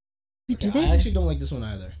 Wait, do Yeah, they? I actually don't like this one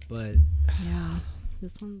either, but Yeah.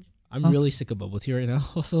 This one's. I'm really sick of bubble tea right now.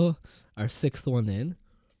 Also, our 6th one in.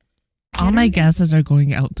 All my guesses are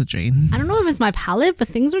going out the drain. I don't know if it's my palate, but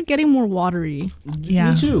things are getting more watery.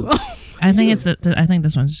 Yeah. Me too. I think it's I think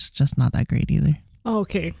this one's just not that great either.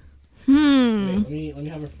 Okay. Wait, let me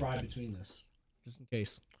have a fry between this, just in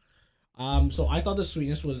case. So I thought the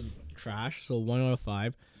sweetness was trash. So 1 out of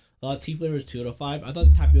 5. Tea flavor is 2 out of 5. I thought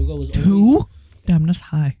the tapioca was only, 2? Damn, that's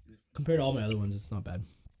high. compared to all my other ones. It's not bad.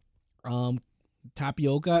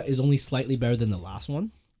 Tapioca is only slightly better than the last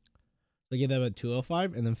one. I gave that a 2 out of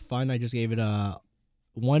 5, and then fun I just gave it a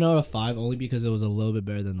 1 out of 5 only because it was a little bit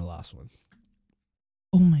better than the last one.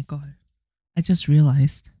 Oh my god. I just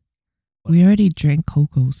realized we already drank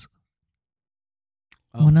Coco's.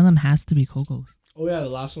 Oh. One of them has to be Coco's. Oh yeah, the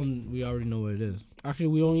last one we already know what it is. Actually,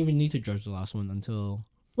 we don't even need to judge the last one until.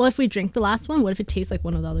 Well, if we drink the last one, what if it tastes like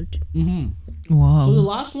one of the other two? Whoa. So the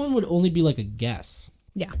last one would only be like a guess.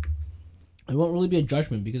 Yeah. It won't really be a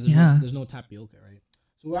judgment because there's no tapioca, right?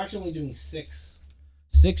 So we're actually only doing six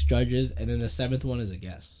judges, and then the 7th one is a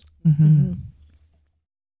guess. Mm-hmm.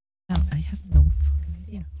 I have no fucking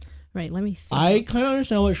idea. Right, let me think. I kind of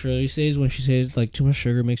understand what Shirley says when she says like too much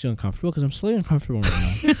sugar makes you uncomfortable because I'm slightly uncomfortable right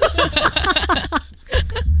now.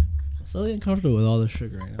 I'm slightly uncomfortable with all the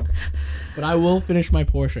sugar right now. But I will finish my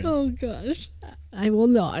portion. Oh gosh. I will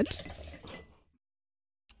not.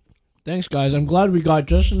 Thanks, guys. I'm glad we got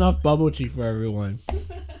just enough bubble tea for everyone.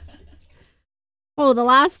 Oh, the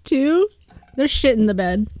last two? There's shit in the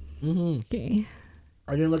bed. Mm-hmm. Okay.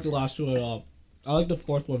 I didn't like the last two at all. I like the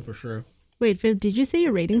 4th one for sure. Wait, Viv, did you say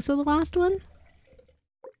your ratings for the last one?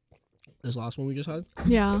 This last one we just had?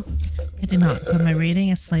 Yeah. I did not, but my rating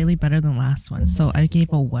is slightly better than last one. So I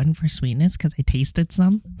gave a 1 for sweetness because I tasted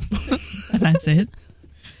some. And that's it.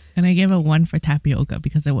 And I gave a 1 for tapioca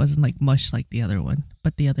because it wasn't like mush like the other one.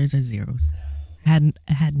 But the others are zeros. I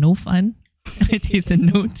had no fun. And I tasted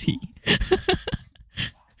no tea.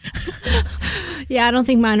 Yeah, I don't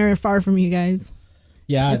think mine are far from you guys.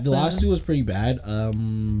 Yeah, It's, the last two was pretty bad.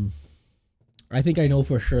 I think I know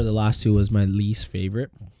for sure the last two was my least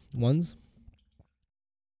favorite ones.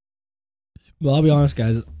 Well, I'll be honest,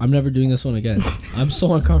 guys. I'm never doing this one again. I'm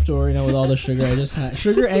so uncomfortable right now with all the sugar I just had.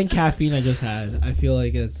 Sugar and caffeine I just had. I feel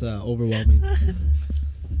like it's overwhelming.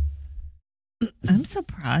 I'm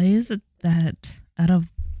surprised that out of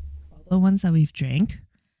all the ones that we've drank,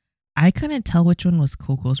 I couldn't tell which one was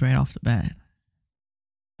Coco's right off the bat.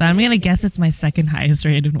 But I'm going to guess it's my second highest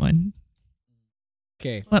rated one.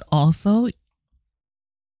 Okay. But also, I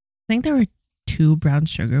think there were 2 brown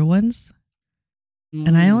sugar ones.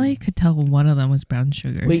 And I only could tell one of them was brown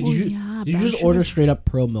sugar. Wait, Oh, did you yeah, did you brown just order sugar. straight up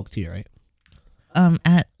pearl milk tea, right?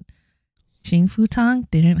 At Xing Fu Tang,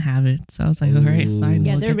 they didn't have it. So I was like, all right, fine.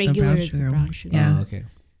 Yeah, we'll their get the regular brown is sugar brown one. sugar. Yeah. Oh, okay.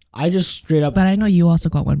 I just straight up. But I know you also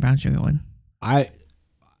got one brown sugar one.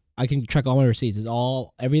 I can check all my receipts. It's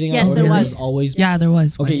all everything Yes, I there ordered was. was always. Yeah, there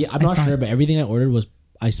was one. Okay, yeah, I'm I not saw sure, it. but everything I ordered was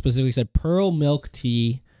I specifically said pearl milk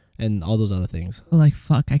tea and all those other things. Like,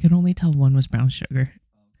 fuck, I could only tell one was brown sugar.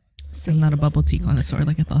 I'm not a bubble tea connoisseur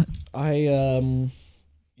like I thought.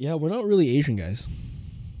 Yeah, we're not really Asian guys,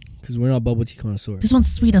 because we're not bubble tea connoisseurs. This one's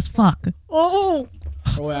sweet as fuck. Oh!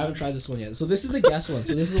 Oh wait, I haven't tried this one yet. So this is the guess one.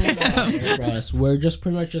 So this is the one that Eric brought us. We're just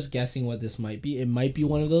pretty much just guessing what this might be. It might be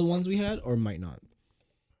one of the ones we had, or might not.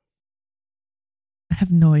 I have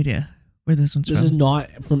no idea where this one's This from. is not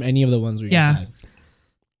from any of the ones we Yeah. just had.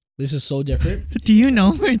 This is so different. Do you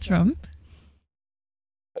know where it's from?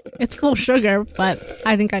 It's full sugar, but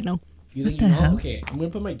I think I know. You What think the you know? hell? Okay, I'm gonna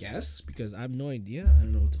put my guess because I have no idea. I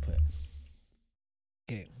don't know what to put.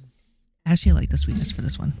 Okay. I actually like the sweetness for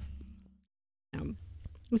this one.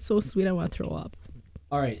 It's so sweet. I want to throw up.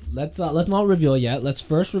 All right, let's not reveal yet. Let's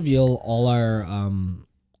first reveal all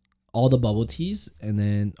the bubble teas, and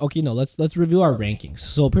then let's review our rankings.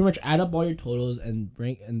 So pretty much add up all your totals and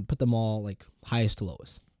rank and put them all like highest to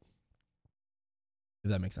lowest.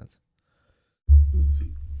 If that makes sense.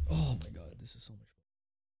 Oh my god, this is so much fun.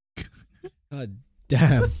 God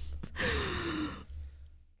damn.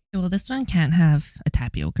 Well, this one can't have a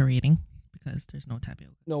tapioca rating because there's no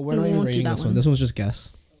tapioca. No, we're We not even won't do rating that this one. one. This one's just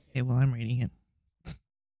guess. Okay, well, I'm rating it.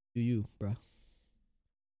 Do you, bro?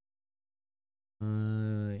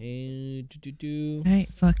 Do. Alright,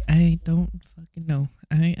 fuck. I don't fucking know.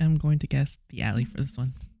 I am going to guess the alley for this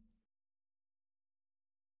one.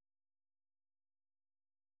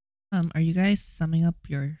 Are you guys summing up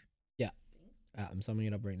your... I'm summing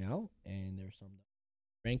it up right now, and there's some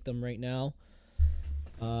rank them right now.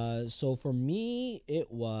 So for me, it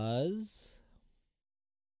was.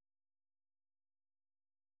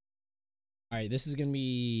 All right, this is gonna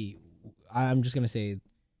be. I'm just gonna say it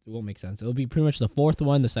won't make sense. It'll be pretty much the fourth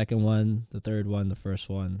one, the second one, the third one, the first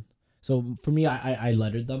one. So for me, I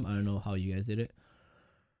lettered them. I don't know how you guys did it.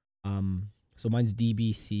 So mine's D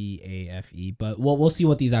B C A F E, but we'll see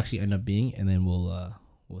what these actually end up being, and then we'll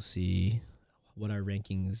see what our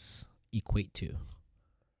rankings equate to.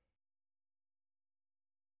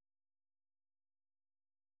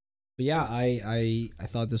 But yeah, I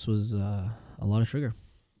thought this was a lot of sugar.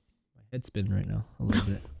 My head's spinning right now a little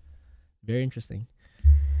bit. Very interesting.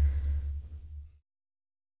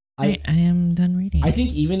 I am done reading. I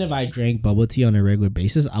think even if I drank bubble tea on a regular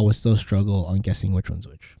basis, I would still struggle on guessing which one's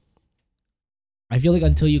which. I feel like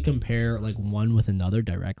until you compare like one with another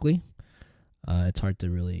directly, it's hard to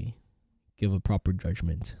really give a proper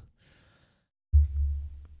judgment.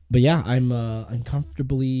 But yeah, I'm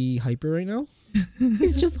uncomfortably hyper right now.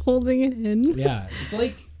 He's just holding it in. Yeah, it's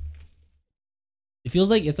like it feels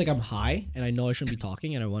like it's like I'm high and I know I shouldn't be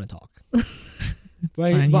talking and I want to talk.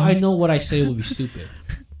 fine, But I yeah. know what I say will be stupid.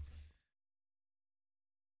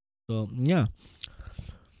 So yeah.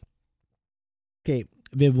 Okay,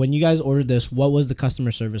 Viv, when you guys ordered this, what was the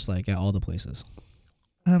customer service like at all the places?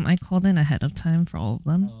 I called in ahead of time for all of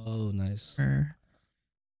them. Oh, nice.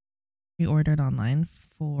 Pre-ordered online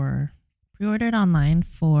for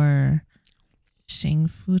Xing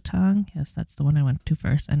Fu Tang. Yes, that's the one I went to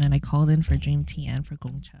first. And then I called in for Dream Tea and for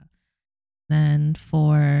Gongcha. Then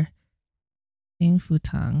for Xing Fu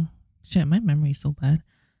Tang. Shit, my memory's so bad.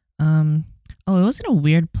 It was in a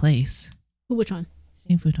weird place. Ooh, which one?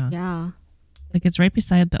 Xing Fu Tang. Yeah. Like it's right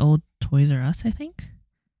beside the old Toys R Us, I think.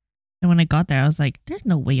 And when I got there, I was like, there's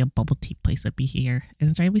no way a bubble tea place would be here. And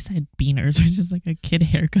it's right beside Beaners, which is like a kid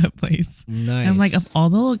haircut place. Nice. And I'm like, of all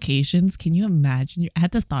the locations, can you imagine? I had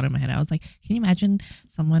this thought in my head. I was like, can you imagine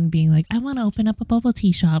someone being like, I want to open up a bubble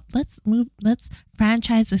tea shop. Let's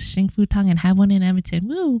franchise a Xing Fu Tang and have one in Edmonton.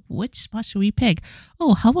 Woo, which spot should we pick?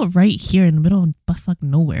 Oh, how about right here in the middle of buttfuck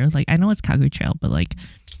nowhere? Like, I know it's Calgary Trail, but like,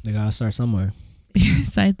 they gotta start somewhere.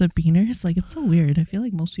 beside the Beaners, like, it's so weird. I feel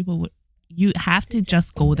like most people would. You have to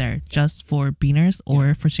just go there just for Beaners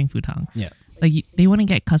or for Xing Fu Tang. Yeah. Like, they wouldn't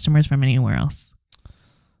get customers from anywhere else. I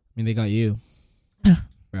mean, they got you. You're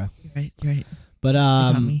right. But They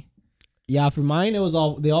got me. yeah, for mine, they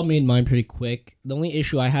all made mine pretty quick. The only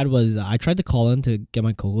issue I had was I tried to call in to get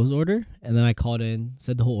my Coco's order, and then I called in,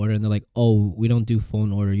 said the whole order, and they're like, "Oh, we don't do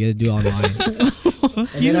phone order. You got to do it online."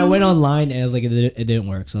 And then I went online, and it was like it didn't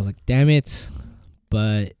work. So I was like, "Damn it!"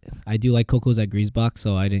 But I do like Coco's at Greasebox,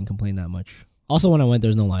 so I didn't complain that much. Also, when I went,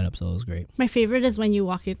 there's no lineup, so it was great. My favorite is when you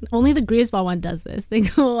walk in. Only the Greaseball one does this. They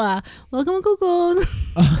go, welcome to Coco's.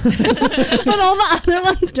 But all the other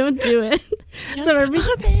ones don't do it. So every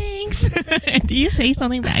Thanks. Do you say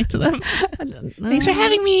something back to them? Thanks for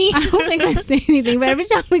having me. I don't think I say anything, but every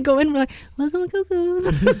time we go in, we're like, welcome to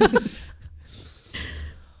Coco's.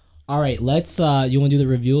 All right, let's. You want to do the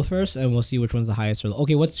review first, and we'll see which one's the highest.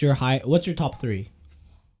 Okay, what's your top three?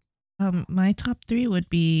 My top three would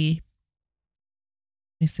be.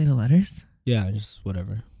 Let me say the letters. Yeah, just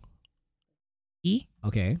whatever. E,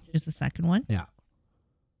 Okay. which is the second one. Yeah.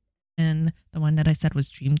 And the one that I said was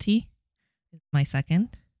Dream Tea, is my second.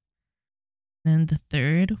 And the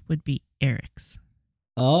third would be Eric's.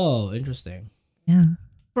 Oh, interesting. Yeah.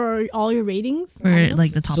 For all your ratings? For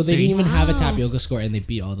like the top So they three. didn't even have a Wow. tapioca score, and they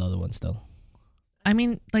beat all the other ones still. I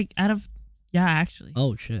mean, like actually.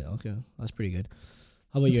 Oh shit! Okay, that's pretty good.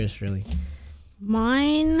 How about yours, Shirley?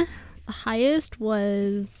 Mine, the highest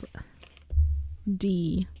was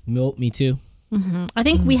D. Me too. I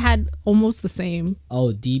think we had almost the same.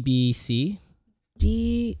 Oh, DBC.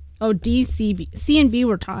 D, C, B. C and B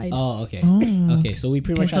were tied. Oh, okay. Oh. Okay, so we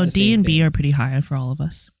pretty Okay, much so had the D same and B thing. are pretty high for all of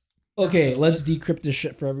us. Okay, let's decrypt this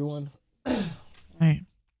shit for everyone. All right.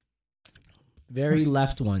 Very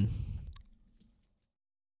left one.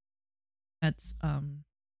 That's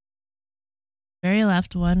very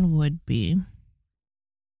left one would be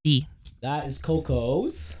D. That is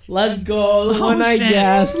Coco's. Let's go. The Oh, one I shit.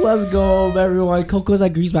 guessed. Let's go, everyone. Coco's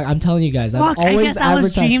at Greaseback. I'm telling you guys. Fuck, I've I always guess that was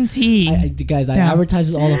advertised. Dream Tea. I Damn. advertise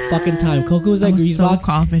this all the fucking time. Coco's I at was so Greaseback.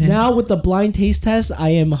 confident. Now with the blind taste test, I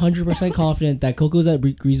am 100% confident that Coco's at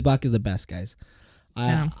Greaseback is the best, guys.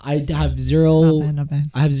 Yeah. I have zero. Not bad.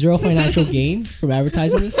 I have zero financial gain from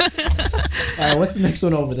advertising this. All right, what's the next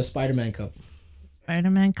one over? The Spider-Man Cup.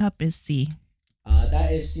 Spider-Man Cup is C.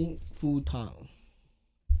 That is Xing Fu Tang.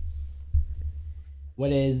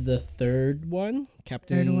 What is the third one?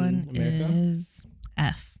 Captain Third one America. is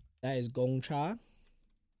F. That is Gong Cha.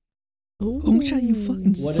 Gongcha, you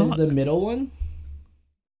fucking What suck. is the middle one?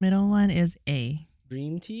 Middle one is A.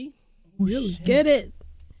 Dream Tea. Oh, Really shit. get it.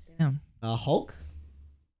 Hulk.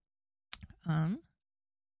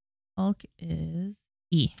 Hulk is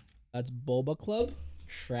E. That's Boba Club.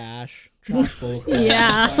 Trash Boba Club.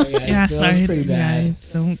 Yeah. Sorry, guys. Yeah, That sorry, was pretty bad.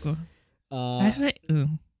 guys. Don't go. Actually,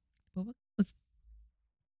 Boba was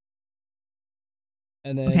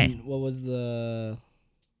And then Okay. what was the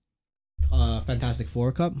Fantastic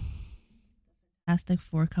Four Cup? Fantastic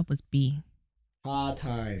Four Cup was B.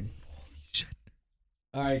 Time.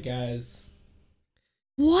 All right, guys.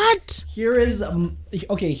 What? Here is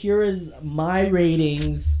Here is my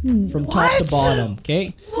ratings from top to What? bottom.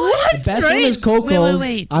 Okay, What? the best one is Coco's.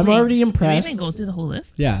 Wait. I'm wait. already Did we impressed. even go through the whole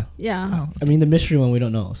list? Yeah, Yeah. Oh, I mean the mystery one we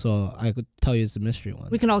don't know, so I could tell you it's the mystery one.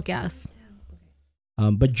 We can all guess.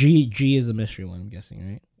 But G is the mystery one, I'm guessing,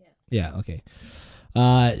 right? Yeah. Okay.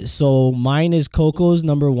 So mine is Coco's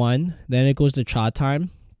number 1. Then it goes to Cha Time.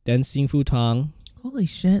 Then Xing Fu Tang. holy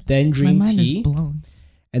shit. Then My Dream mind Tea. is blown.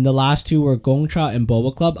 And the last two were Gong Cha and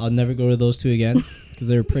Boba Club. I'll never go to those two again because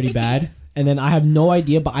they were pretty bad. And then I have no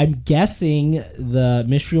idea, but I'm guessing the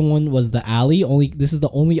mystery one was the alley. This is the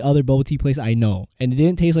only other bubble tea place I know, and it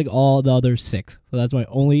didn't taste like all the other 6. So that's my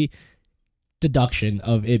only deduction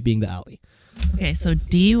of it being the alley. Okay, so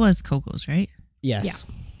D was Coco's, right? Yes.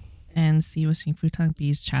 Yeah. And C was Xing Fu Tang, B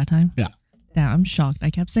is Cha Time? Yeah. Damn, I'm shocked.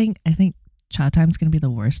 I kept saying I think Cha Time's going to be the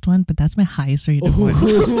worst one, but that's my highest rated one.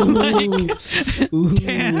 Ooh.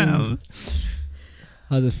 Damn.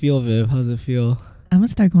 How's it feel, Viv? How's it feel? I'm going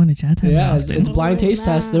to start going to Cha Time. Yeah, now it's soon. blind taste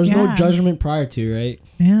test. There's no Yeah. judgment prior to, right?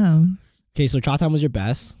 Yeah. Okay, so Cha Time was your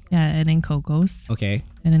best. Yeah, and then Coco's, Okay.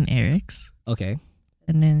 and then Eric's, Okay.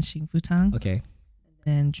 and then Xing Fu Tang, Okay.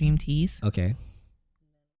 and Dream Tea's, Okay.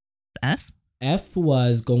 F, F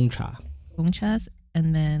was Gong Cha. Gongcha's,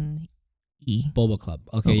 and then E. Boba Club.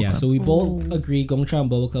 Okay, Boba yeah. Club. So we both Ooh. agree Gong Cha and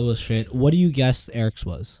Boba Club was shit. What do you guess Eric's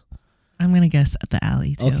was? I'm going to guess at the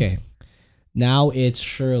alley, too. Okay. Now it's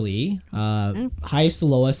Shirley. Highest to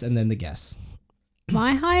lowest, and then the guess.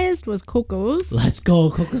 My highest was Coco's. Let's go.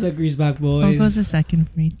 Coco's at Greaseback, boys. Coco's a second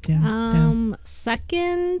for me. Damn.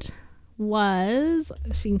 Second was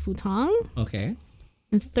Xing Fu Tang. Okay.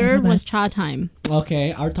 And third bad. was Cha Time.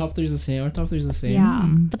 Okay. Our top three is the same. Yeah.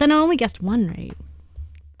 But then I only guessed one right.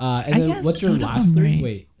 And I then guessed what's your 8 of last them 3?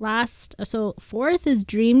 right. Wait. So fourth is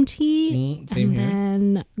Dream Tea. Same and here.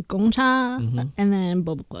 then Gongcha. Mhm. And then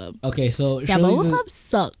Boba Club. Okay, so Yeah, Shirley's Boba is Club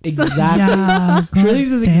sucks. exactly. Yeah,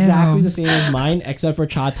 Shirley's is God exactly damn. the same as mine, except for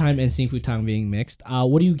Cha Time and Xing Fu Tang being mixed.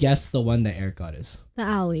 What do you guess the one that Eric got is? The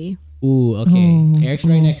alley. Ooh, okay. Ooh, Eric's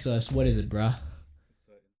right ooh. next to us. What is it, bruh?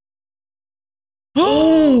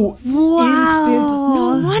 Oh!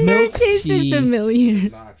 Wow. No wonder milk it tasted tea. familiar.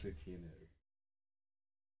 Not actually tea in it.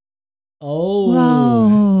 Oh.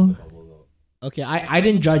 Whoa. Bubbles up. Okay, I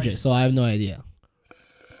didn't judge it, so I have no idea.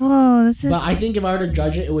 Whoa, this is. But I think if I were to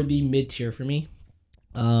judge it, it would be mid tier for me.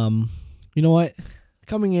 You know what?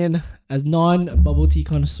 Coming in as non-bubble tea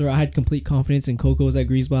connoisseur, I had complete confidence in Coco's at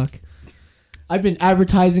Greaseback. I've been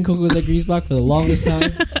advertising Coco's at Greaseback for the longest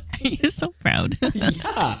time. You're so proud.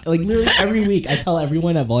 Yeah, like literally every week I tell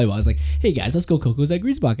everyone at volleyball, I was like, "Hey guys, let's go Coco's at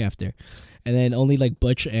Greaseback after," and then only like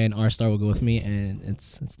Butch and R Star will go with me, and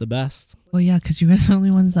it's the best. Well, yeah, because you guys are the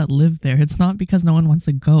only ones that live there. It's not because no one wants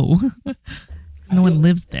to go. No one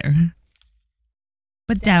lives there.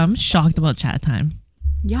 But damn, I'm shocked about chat time.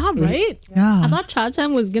 Yeah, right? Yeah. I thought Cha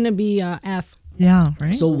Time was going to be F Yeah,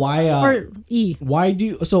 right? So why or E. why do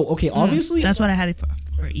you, so okay? Obviously, That's what I had it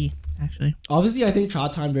for E, actually. obviously, I think Cha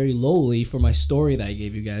Time very lowly for my story that I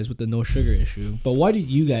gave you guys with the no sugar issue. But why did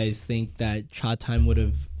you guys think that Cha Time would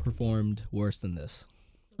have performed worse than this?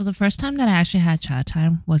 So the first time that I actually had chat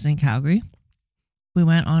time was in Calgary. We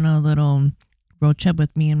went on a little road trip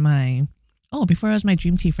with me and my before it was my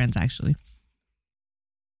Dream Tea friends actually.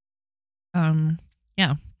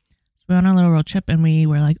 Yeah. So we went on a little road trip and we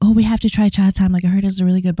were like, oh, we have to try chat time. Like I heard it's a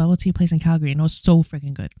really good bubble tea place in Calgary and it was so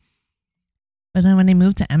freaking good. But then when they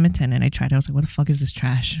moved to Edmonton and I tried it, I was like, what the fuck is this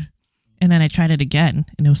trash? And then I tried it again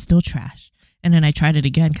and it was still trash. And then I tried it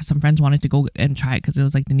again because some friends wanted to go and try it because it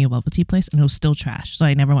was like the new bubble tea place and it was still trash. So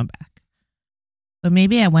I never went back. But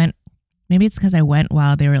maybe it's because I went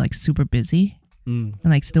while they were like super busy and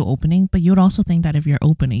like still opening. But you would also think that if you're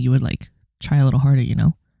opening, you would like try a little harder, you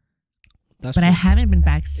know? That's but true. I haven't been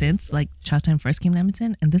back since like chat time first came to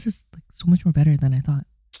Edmonton. And this is like so much more better than I thought.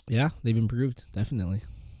 Yeah, they've improved. Definitely.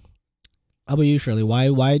 How about you, Shirley?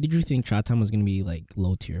 Why did you think chat time was going to be like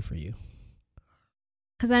low tier for you?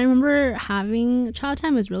 Because I remember having Chow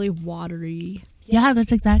Time was really watery. Yeah,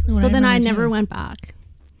 that's exactly what So then I remember, never too. went back.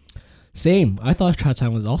 Same. I thought chat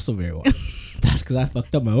time was also very watery. That's because I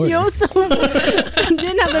fucked up my order. You also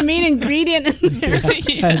didn't have the main ingredient in there. I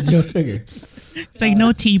had zero sugar. It's like,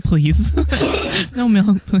 no tea, please. No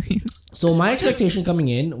milk, please. So my expectation coming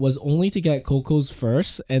in was only to get Coco's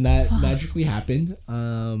first, and that magically happened.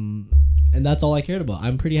 And that's all I cared about.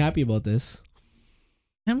 I'm pretty happy about this.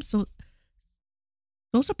 I'm so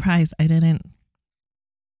surprised I didn't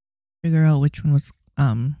figure out which one was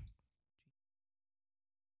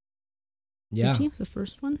Yeah. Dream Tea, the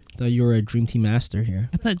first one. Thought you were a Dream Tea master here.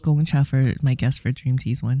 I put Golden Chow for my guess for Dream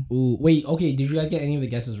Tea's one. Ooh, wait, okay, did you guys get any of the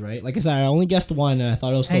guesses right? Like I said, I only guessed one and I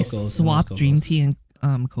thought it was I Coco's. swapped Dream Tea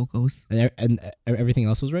and Coco's. And everything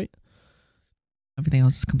else was right? Everything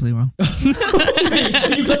else is completely wrong. Wait, so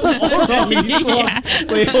you got them all wrong. You swapped.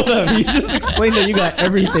 Wait, hold on. You just explained that you got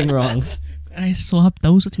everything wrong. I swapped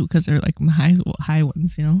those two because they're like my high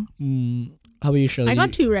ones, you know? How about you, Shirley? I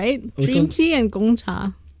got two right. Which Dream one? Tea and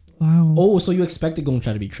Gongcha. Wow. Oh, so you expected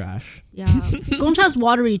Gongcha to be trash? Yeah. Gongcha's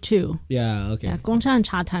watery too. Yeah, okay. Yeah, Gongcha and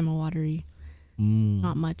Cha Time are watery.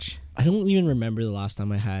 Not much. I don't even remember the last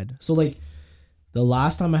time I had. So, like, the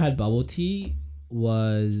last time I had bubble tea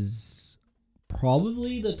was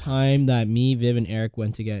probably the time that me, Viv, and Eric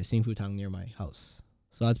went to get Sing Fu Tang near my house.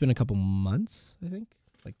 So that's been a couple months, I think.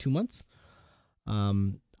 Like 2 months. I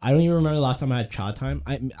don't even remember the last time I had cha time.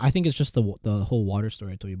 I think it's just the whole water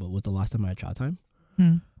story I told you about was the last time I had cha time.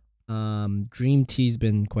 Dream Tea's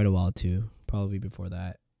been quite a while too, probably before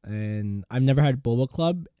that. And I've never had Boba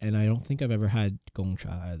Club, and I don't think I've ever had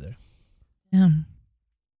Gongcha either. Yeah.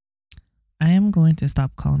 I am going to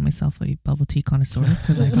stop calling myself a bubble tea connoisseur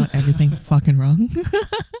because I got everything fucking wrong.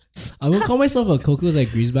 I would call myself a Coco's like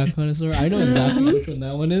greaseback connoisseur. I know exactly which one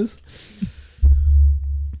that one is.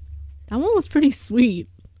 That one was pretty sweet.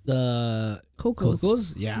 The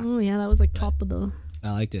Coco's. Yeah, Oh yeah, that was like top of the.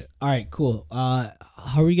 I liked it. All right, cool. How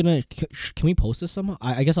are we gonna? Can we post this somehow?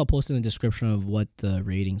 I guess I'll post in the description of what the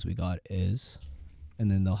ratings we got is, and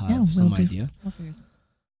then they'll have some idea.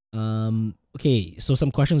 Okay, so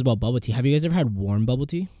some questions about bubble tea. Have you guys ever had warm bubble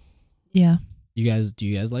tea? Yeah. Do you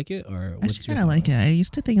guys like it, or I just kind of like it. I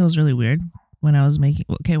used to think it was really weird when I was making.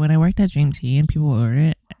 Okay, when I worked at Dream Tea and people would order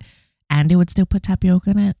it, and they would still put tapioca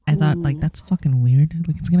in it. I thought like that's fucking weird.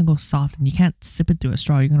 Like it's gonna go soft, and you can't sip it through a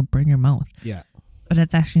straw. You're gonna burn your mouth. Yeah. But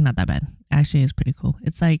it's actually not that bad. Actually, it's pretty cool.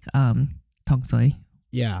 It's like tong soy.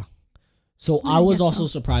 Yeah. So I was also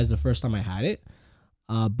surprised the first time I had it,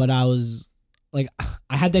 but I was like,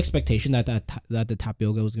 I had the expectation that the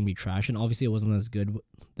tapioca was gonna be trash, and obviously it wasn't as good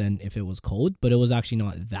than if it was cold, but it was actually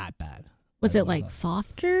not that bad. Was it like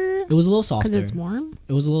softer? It was a little softer Because it's warm.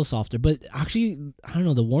 It was a little softer, but actually, I don't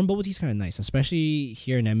know. The warm bubble tea is kind of nice, especially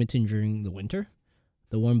here in Edmonton during the winter.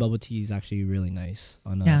 The warm bubble tea is actually really nice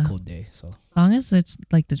on a cold day. So as long as it's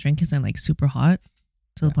like the drink isn't like super hot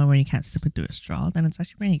to the point where you can't sip it through a straw, then it's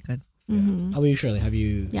actually pretty good. Mm-hmm. How about you, Shirley? Have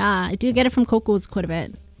you? Yeah, I do get it from Coco's quite a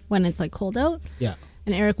bit when it's like cold out. Yeah.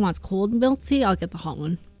 And Eric wants cold milk tea. I'll get the hot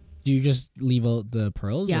one. Do you just leave out the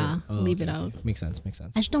pearls? Yeah, or? leave it out. Makes sense.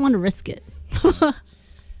 I just don't want to risk it.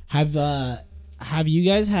 Have you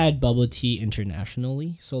guys had bubble tea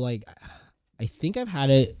internationally? So like, I think I've had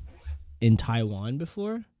it in Taiwan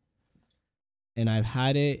before, and I've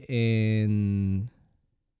had it in,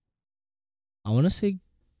 I want to say,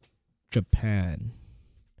 Japan.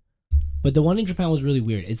 But the one in Japan was really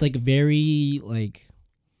weird. It's like very like,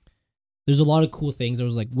 there's a lot of cool things. There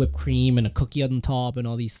was like whipped cream and a cookie on top and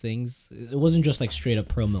all these things. It wasn't just like straight up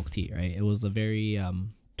pearl milk tea, right? It was a very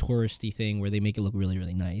touristy thing where they make it look really,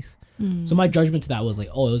 really nice. So my judgment to that was like,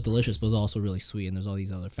 oh, it was delicious, but it was also really sweet, and there's all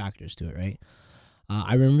these other factors to it, right?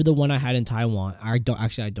 I remember the one I had in Taiwan. I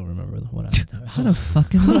don't remember the one I had in Taiwan. What a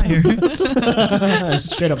fucking liar.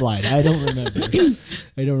 Straight up lied. I don't remember.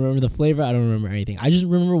 I don't remember the flavor. I don't remember anything. I just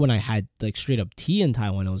remember when I had like straight up tea in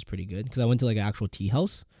Taiwan. It was pretty good because I went to like an actual tea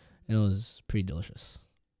house and it was pretty delicious.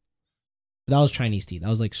 But that was Chinese tea. That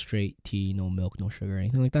was like straight tea, no milk, no sugar,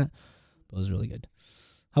 anything like that. But it was really good.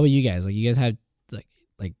 How about you guys? Like you guys had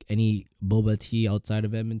like any boba tea outside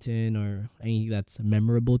of Edmonton or any that's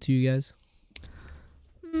memorable to you guys?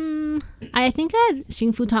 I think I had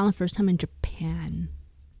Xing Fu Tang the first time in Japan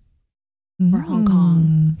or Hong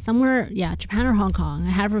Kong. Somewhere, yeah, Japan or Hong Kong.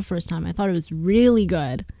 I had it for the first time. I thought it was really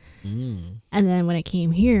good. And then when I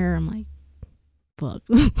came here, I'm like, fuck.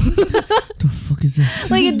 The fuck is this?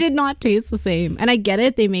 Like, it did not taste the same. And I get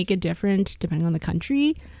it. They make it different depending on the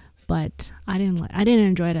country. But I didn't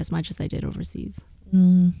enjoy it as much as I did overseas.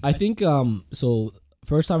 I think, so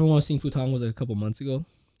first time I went to Xing Fu Tang was like a couple months ago.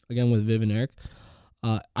 Again, with Viv and Eric.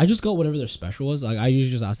 I just got whatever their special was. Like I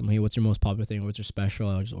usually just ask them, hey, what's your most popular thing? What's your special?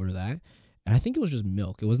 I'll just order that. And I think it was just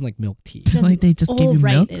milk. It wasn't like milk tea. Like they just gave you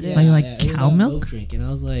milk? It is. Like it was cow a milk? drink. And I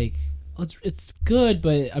was like, oh, it's good,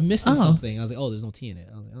 but I'm missing something. I was like, oh, there's no tea in it.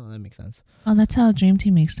 I was like, oh, that makes sense. Oh, that's how Dream Tea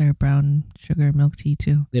makes their brown sugar milk tea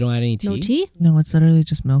too. They don't add any tea? No tea? No, it's literally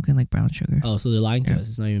just milk and like brown sugar. Oh, so they're lying to us.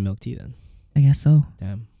 It's not even milk tea then. I guess so.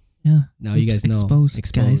 Damn. Yeah. Now you guys know.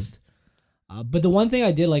 Exposed. Guys. But the one thing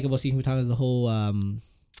I did like about Xing Fu Tang is the whole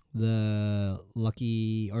the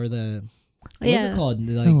lucky or the what's it called?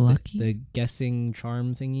 The guessing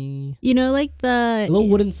charm thingy. You know, like the little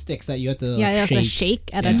wooden sticks that you have to you have to shake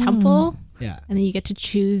at a temple. Yeah. And then you get to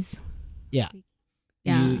choose. Yeah.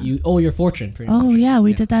 Yeah. You your fortune pretty much. Yeah,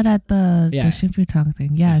 we did that at the Xing Fu Tang thing.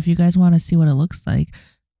 Yeah, if you guys want to see what it looks like,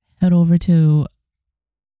 head over to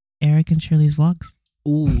Eric and Shirley's vlogs.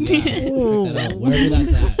 Ooh, yeah. Check that out. Wherever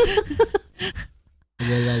that's at.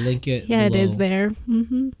 We'll link it. Yeah, below. it is there.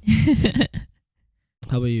 Mm-hmm.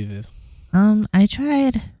 How about you, Viv? I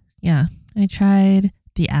tried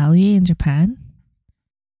the alley in Japan,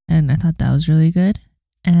 and I thought that was really good.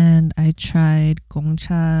 And I tried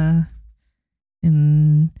Gongcha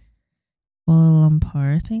in Kuala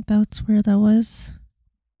Lumpur. I think that's where that was,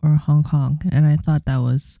 or Hong Kong, and I thought that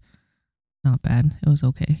was not bad. It was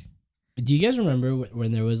okay. Do you guys remember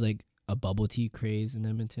when there was like a bubble tea craze in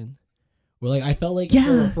Edmonton? Where like I felt like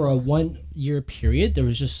for a 1 year period there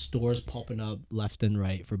was just stores popping up left and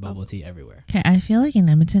right for bubble tea everywhere. Okay, I feel like in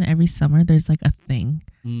Edmonton every summer there's like a thing.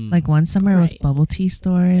 Like one summer it was bubble tea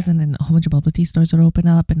stores, and then a whole bunch of bubble tea stores would open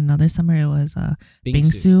up, and another summer it was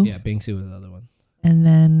Bingsu. Yeah, Bingsu was the other one. And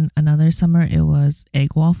then another summer it was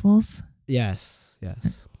egg waffles. Yes.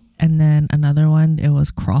 And then another one it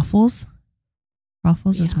was Croffles.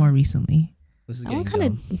 Croffles is more recently. This is that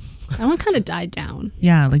one kind of died down.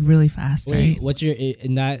 Yeah, like really fast. Wait, right? what's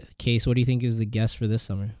in that case? What do you think is the guess for this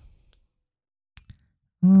summer?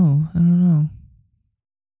 Oh, I don't know.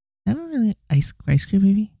 I don't really ice cream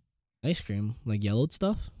maybe. Ice cream, like yellowed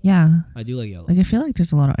stuff. Yeah, I do like yellow. Like I feel like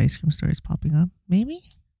there's a lot of ice cream stores popping up. Maybe.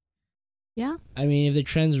 Yeah. I mean, if the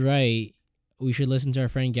trend's right, we should listen to our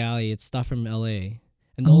friend Gally. It's stuff from LA,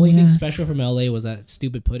 and the only thing special from LA was that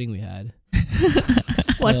stupid pudding we had.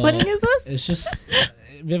 What pudding is this? It's just,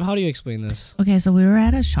 Viv, how do you explain this? Okay, so we were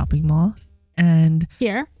at a shopping mall, and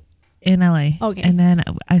here in LA. Okay. And then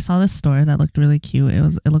I saw this store that looked really cute.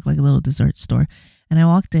 It looked like a little dessert store, and I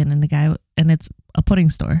walked in, and it's a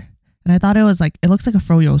pudding store, and I thought it looks like a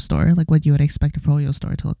froyo store, like what you would expect a froyo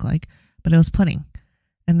store to look like, but it was pudding.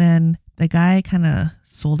 And then the guy kind of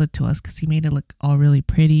sold it to us because he made it look all really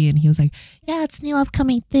pretty, and he was like, "Yeah, it's new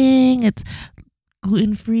upcoming thing. It's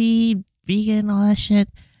gluten-free, vegan, all that shit."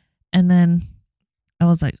 And then I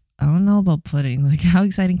was like, I don't know about pudding. Like, how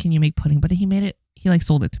exciting can you make pudding? But he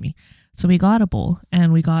sold it to me. So we got a bowl,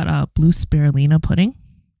 and we got a blue spirulina pudding.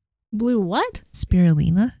 Blue what?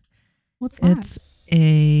 Spirulina. What's that? It's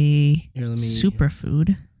a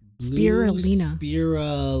superfood. Spirulina.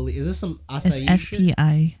 Is this some acai? It's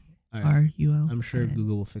SPIRUL. I'm sure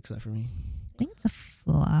Google will fix that for me. I think it's a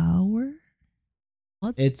flower.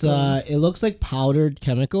 It looks like powdered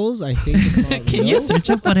chemicals. I think it's not Can real. you search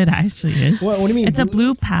up what it actually is? What do you mean? It's a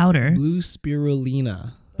blue powder. Blue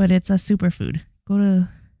spirulina. But it's a superfood. Go to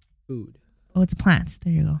food. Oh, it's a plant.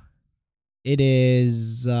 There you go. It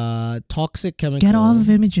is toxic chemical. Get off of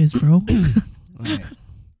images, bro. Okay.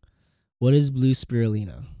 What is blue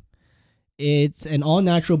spirulina? It's an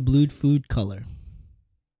all-natural blue food color.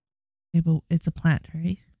 Yeah, but it's a plant,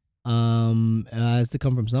 right? It has to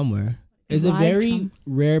come from somewhere. It's a very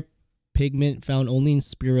rare pigment found only in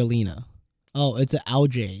spirulina. Oh, it's an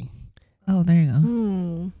algae. Oh, there you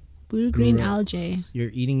go. Blue-green algae. You're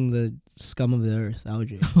eating the scum of the earth,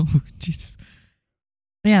 algae. Oh, Jesus.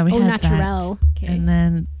 But yeah, we Oh, had that. naturel. Okay. And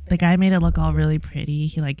then the guy made it look all really pretty.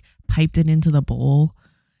 He like piped it into the bowl,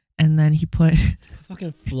 and then he put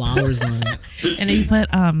Fucking flowers on it. and then he put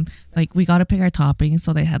like we got to pick our toppings.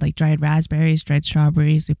 So they had like dried raspberries, dried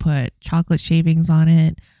strawberries. They put chocolate shavings on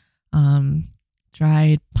it,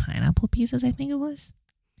 dried pineapple pieces, I think it was.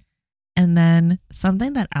 And then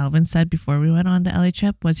something that Alvin said before we went on the LA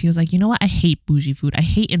trip was he was like, you know what? I hate bougie food. I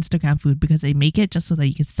hate Instagram food because they make it just so that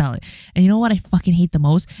you can sell it. And you know what I fucking hate the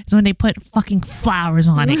most? Is when they put fucking flowers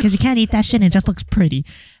on it because you can't eat that shit and it just looks pretty.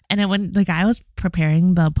 And then when the guy was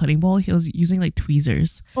preparing the pudding bowl, he was using like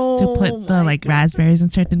tweezers to put the like raspberries in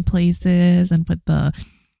certain places and put the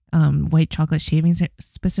white chocolate shavings in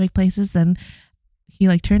specific places. And he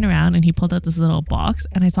like turned around and he pulled out this little box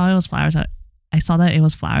and I saw it was flowers. I saw that it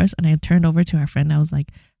was flowers and I turned over to our friend and I was like,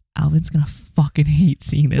 Alvin's gonna fucking hate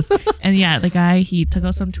seeing this. And yeah, the guy, he took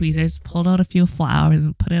out some tweezers, pulled out a few flowers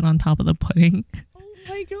and put it on top of the pudding. Oh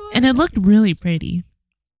my god. And it looked really pretty.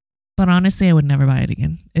 But honestly, I would never buy it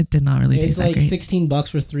again. It did not really taste It's like that great. $16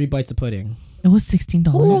 for 3 bites of pudding. It was $16.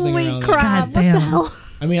 Holy Holy crap, crap. God What the damn. hell?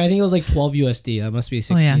 I mean, I think it was like 12 USD. That must be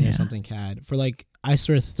 16 yeah, or yeah. something CAD. For like, I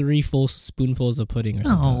swear 3 full spoonfuls of pudding or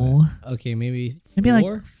something. No. Like that. Okay, maybe Maybe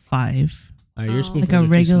 4? like 5. All right, your Oh. spoonfuls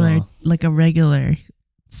Like a are too regular small.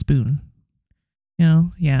 spoon. You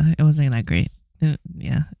know? Yeah, it wasn't that great. Yeah.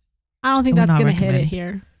 I don't think I would that's not gonna hit it recommend.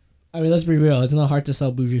 here. I mean, let's be real. It's not hard to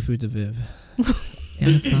sell bougie food to Viv. Yeah,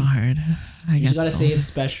 it's not hard. I You guess just gotta so. say it's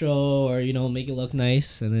special or, you know, make it look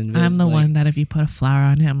nice. And then I'm Viv's the like, one that if you put a flower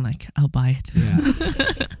on it, I'm like, I'll buy it.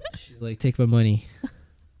 Yeah. She's like, take my money.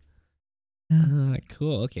 Yeah.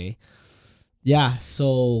 Cool. Okay. Yeah.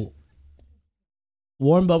 So,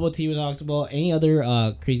 warm bubble tea we talked about. Any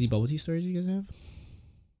other crazy bubble tea stories you guys have?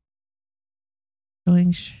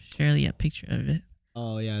 Showing Shirley a picture of it.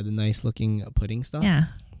 Oh yeah, the nice looking pudding stuff. Yeah.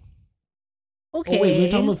 Okay. Oh wait, we were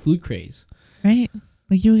talking about food craze. Right?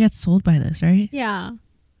 Like you would get sold by this, right? Yeah,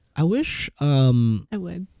 I wish I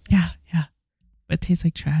would. Yeah, yeah. But it tastes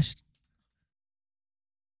like trash.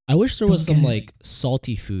 I wish there was Don't some get it. like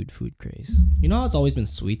salty food craze. You know how it's always been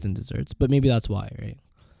sweets and desserts, but maybe that's why, right?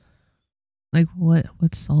 Like what?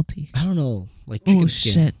 What's salty? I don't know, like chicken Oh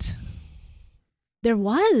skin. shit! There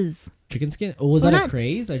was. Chicken skin? Oh, was Well, that a not-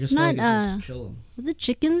 craze? I just feel not, like it's just chilling. Was it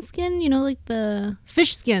chicken skin? You know, like the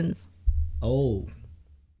fish skins. Oh,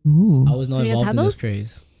 Ooh. I was not Have you guys involved had in this those?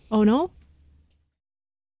 craze. Oh no.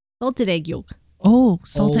 Salted egg yolk. Oh,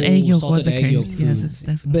 salted egg yolk was a egg yolk craze. Yes, food. it's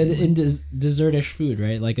definitely. But in dessertish food,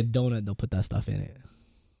 right? Like a donut, they'll put that stuff in it.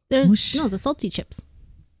 There's Whoosh. no the salty chips.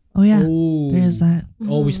 oh yeah, Oh, there's that.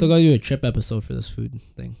 Oh, we still Mhm. gotta do a chip episode for this food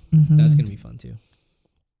thing. Mhm. That's gonna be fun too.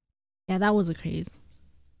 Yeah, that was a craze.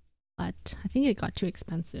 But I think it got too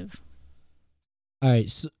expensive. All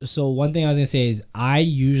right, so one thing I was gonna say is I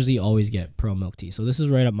usually always get pearl milk tea, so this is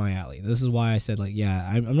right up my alley. This is why I said like, yeah,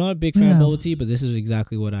 I'm not a big fan of Yeah. bubble tea, but this is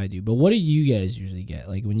exactly what I do. But what do you guys usually get?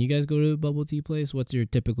 Like when you guys go to a bubble tea place, what's your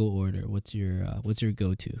typical order? What's your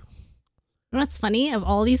go-to? You know what's funny? Of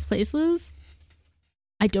all these places,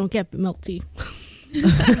 I don't get milk tea.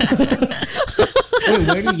 Wait,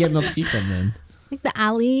 where do you get milk tea from then? Like the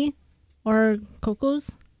Alley or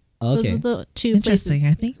Coco's. Okay, Those are the two Interesting.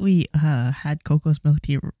 places. I think we had Coco's milk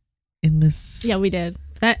tea in this. Yeah, we did.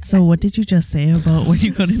 That So what did you just say about when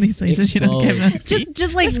you go to these places you don't get milk Exposed. tea?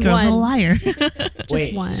 just like This girl's a one. liar.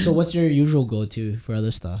 wait. one. So what's your usual go-to for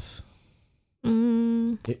other stuff?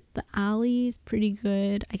 The Alley's pretty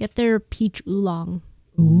good. I get their peach oolong.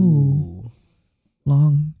 Ooh,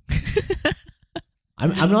 long.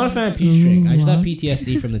 I'm not a fan of peach drink. I just have What?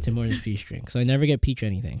 PTSD from the Tim Hortons peach drink, so I never get peach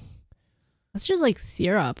anything. That's just like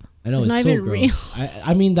syrup. I know It's it's not so even gross.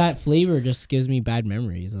 I mean that flavor just gives me bad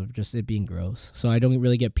memories of just it being gross. So I don't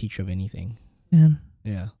really get peach of anything. Yeah.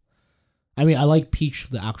 Yeah. I mean I like peach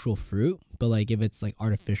the actual fruit, but like if it's like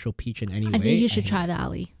artificial peach in any way, I think you should hate try it. the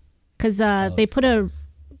Alley, because Oh, they it's- put a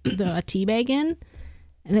tea bag in,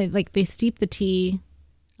 and they steep the tea,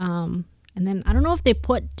 and then I don't know if they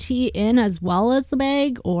put tea in as well as the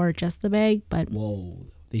bag or just the bag, but Whoa.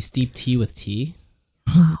 They steep tea with tea?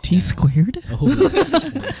 T squared? Oh.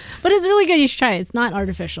 but it's really good. You should try it. It's not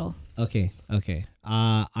artificial. Okay.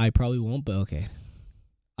 I probably won't, but okay.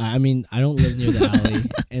 I mean, I don't live near the alley,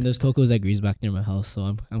 and there's Coco's at Greaseback near my house,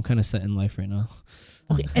 so I'm kind of set in life right now.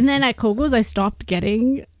 Okay. And then at Coco's, I stopped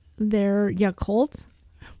getting their Yakult.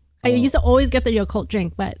 I Oh. used to always get their Yakult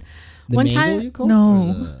drink, but The one mango time, you call No.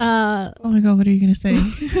 it, or the- Oh my god, what are you gonna say?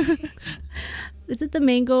 is it the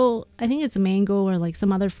mango? I think it's mango or like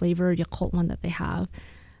some other flavor Yakult one that they have.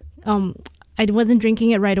 I wasn't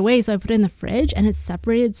drinking it right away, so I put it in the fridge, and it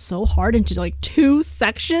separated so hard into like 2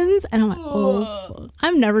 sections, and I'm like, oh, fuck.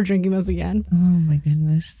 I'm never drinking this again. Oh my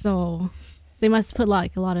goodness. So they must put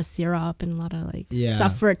like a lot of syrup and a lot of like Yeah.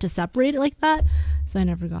 stuff for it to separate it like that. So I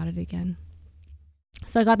never got it again.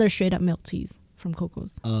 So I got their straight up milk teas from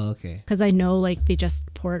Coco's Oh, okay. because I know like they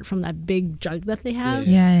just pour it from that big jug that they have.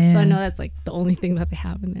 Yeah. So I know that's like the only thing that they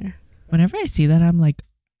have in there. Whenever I see that, I'm like,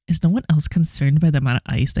 is no one else concerned by the amount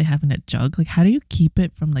of ice they have in a jug? Like, how do you keep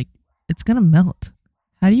it from like, it's gonna melt?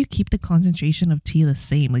 How do you keep the concentration of tea the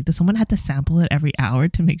same? Like, does someone have to sample it every hour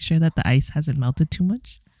to make sure that the ice hasn't melted too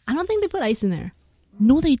much? I don't think they put ice in there.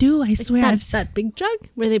 No, they do. I Like swear. that big jug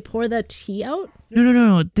where they pour the tea out.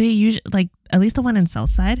 No. They usually, like, at least the one in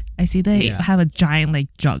Southside, I see they Yeah. have a giant like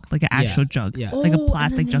jug, like an actual jug, Yeah. like a Oh,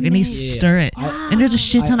 plastic and jug, then and they they- stir it, I- and there's a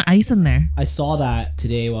shit ton of ice in there. I saw that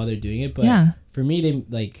today while they're doing it, but Yeah. for me, they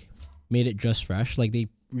like made it just fresh. Like they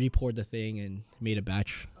re-poured the thing and made a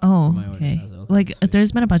batch. Oh, my order. okay. I was like, okay, Like, that's good.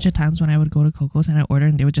 there's been a bunch of times when I would go to Coco's and I order,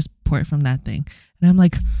 and they would just pour it from that thing, and I'm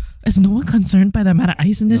like, is no one concerned by the amount of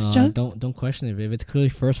ice in this No, jug? Don't question it, Viv. It's clearly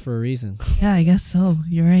first for a reason. Yeah, I guess so.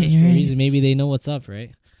 You're right. First You're for a right. reason. Maybe they know what's up,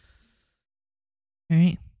 right? You're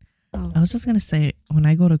right. Oh, I was just gonna say, when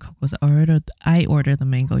I go to Coco's, I order the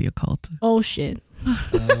mango Yakult, oh shit.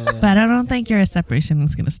 but I don't think your separation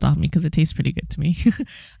is gonna stop me because it tastes pretty good to me.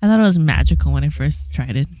 I thought it was magical when I first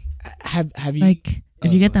tried it. Have you Like, if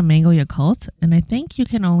Oh, you get go the mango Yakult, and I think you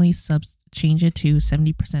can only change it to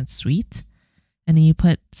 70% sweet, and then you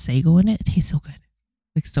put sago in it. It tastes so good,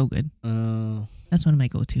 like so good. That's one of my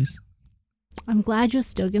go-tos. I'm glad you're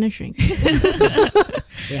still gonna drink. wait,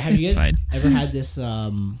 have you It's guys fine. ever had this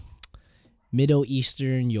Middle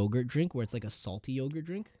Eastern yogurt drink where it's like a salty yogurt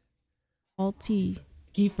drink? Salty.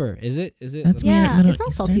 Kefir, is it? Is it? That's let me- Yeah, Middle it's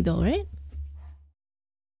not salty Eastern? though, right?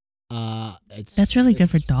 It's That's really good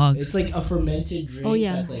for dogs. It's like a fermented drink. Oh,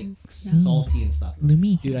 yeah. That's like Yeah. salty and stuff.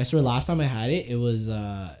 Lumi. Dude, I swear last time I had it, it was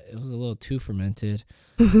a little too fermented.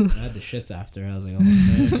 I had the shits after. I was like, oh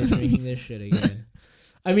man, I'm drinking this shit again.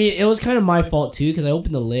 I mean, it was kind of my fault too because I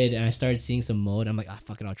opened the lid and I started seeing some mold. I'm like,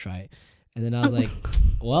 fuck it, I'll try it. And then I was like,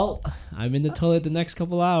 well, I'm in the toilet the next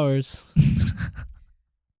couple hours.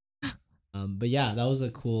 But yeah, that was a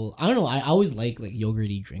cool. I don't know. I always like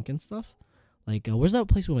yogurty drink and stuff. Like, where's that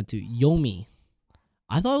place we went to? Yomi.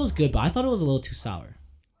 I thought it was good, but I thought it was a little too sour.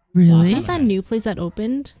 Really? Is that that new place that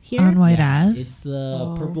opened here? On White Yeah, Ave? it's the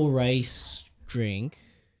Oh. purple rice drink.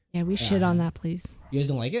 Yeah, we shit on that place. You guys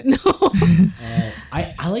don't like it? No.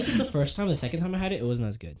 I liked it the first time. The second time I had it, it wasn't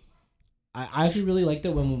as good. I actually really liked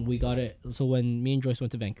it when we got it. So when me and Joyce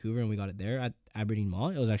went to Vancouver and we got it there at Aberdeen Mall,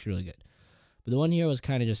 it was actually really good. But the one here was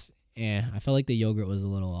kind of just, I felt like the yogurt was a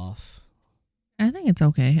little off. I think it's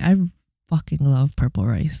okay. I fucking love purple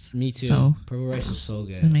rice. Me too. So Purple rice is so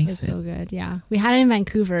it good. makes It's it. so good. Yeah. We had it in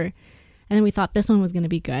Vancouver and then we thought this one was going to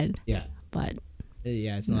be good, Yeah. but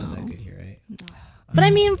Yeah, it's not that No. good here, right? but I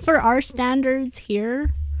mean for our standards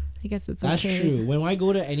here, I guess it's That's okay. true. When I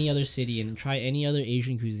go to any other city and try any other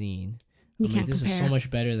Asian cuisine, You I'm can't like, this compare. is so much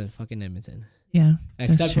better than fucking Edmonton. Yeah.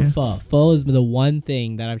 Except for true. pho. Pho is the one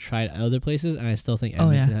thing that I've tried at other places, and I still think Oh,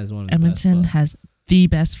 Edmonton yeah. has one of the Edmonton best pho. has the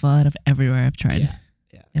best pho out of everywhere I've tried, Yeah,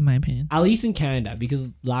 yeah. in my opinion. At least in Canada,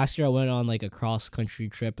 because last year I went on like a cross country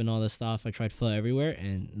trip and all this stuff. I tried pho everywhere,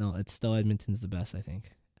 and no, it's still Edmonton's the best, I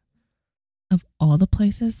think. Of all the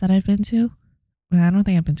places that I've been to, well, I don't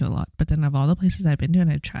think I've been to a lot, but then of all the places I've been to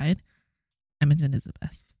and I've tried, Edmonton is the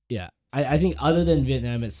best. Yeah, I think other than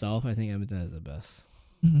Vietnam itself, I think Edmonton is the best.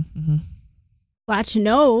 Mm-hmm. Glad to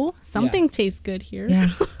know something tastes good here. Yeah.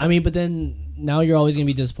 I mean, but then now you're always gonna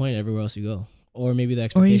be disappointed everywhere else you go, or maybe the Or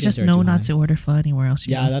expectations you just are know too not high. to order pho anywhere else.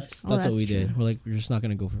 You Yeah, go. that's what that's we true. did. We're like, we're just not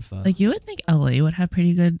gonna go for pho. Like, you would think LA would have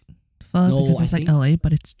pretty good pho No, because I it's like think- LA,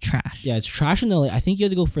 but it's trash. yeah, it's trash in LA. I think you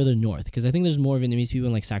have to go further north because I think there's more Vietnamese people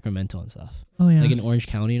in like Sacramento and stuff. Oh, yeah. Like in Orange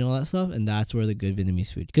County and all that stuff, and that's where the good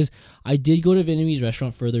Vietnamese food. Because I did go to a Vietnamese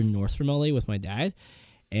restaurant further north from LA with my dad,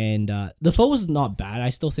 and the pho was not bad. I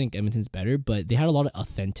still think Edmonton's better, but they had a lot of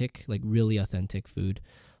authentic, like really authentic food.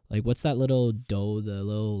 Like what's that little dough, the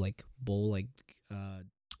little like bowl, like dough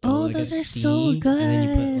Oh, that those gets are so steamed, and then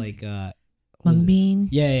you put good. like what was Mung it? bean.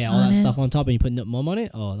 Yeah, all on that it. stuff on top, and you put mum on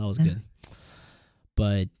it. Oh, that was Yeah. good.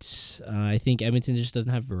 But I think Edmonton just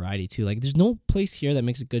doesn't have variety too. Like, there's no place here that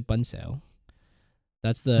makes a good bun sao.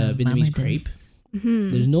 That's the Yeah, Vietnamese Mama crepe. does.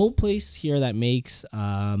 Mhm. There's no place here that makes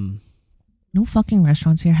No fucking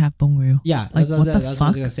restaurants here have bông riu. yeah. Like, That's what the what I was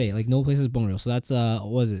fuck? gonna say. Like, no place is bông riu. So that's what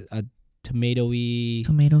was it, a tomatoey?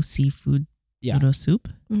 Tomato seafood Yeah, noodle soup.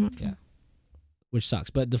 Mhm. which sucks.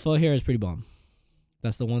 But the pho here is pretty bomb.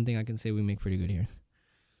 That's the one thing I can say we make pretty good here.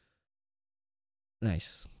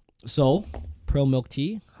 Nice. So, pearl milk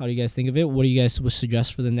tea. How do you guys think of it? What do you guys would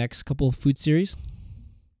suggest for the next couple of food series?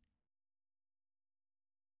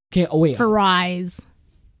 Okay. Oh wait. Fries.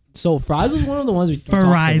 So fries was one of the ones we talked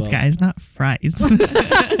Fries, about. guys, not fries. I was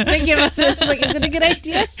thinking about this. Like, is it a good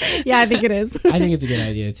idea? Yeah, I think it is. I think it's a good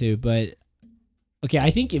idea too, but okay.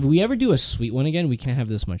 I think if we ever do a sweet one again, we can't have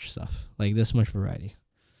this much stuff, like this much variety.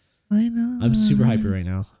 I know. I'm super hyper right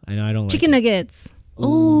now. I know I don't Chicken like nuggets.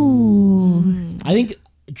 Ooh. I think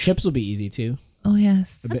chips will be easy too. Oh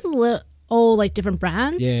yes. That's a little, like different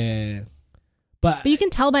brands. Yeah, but But you can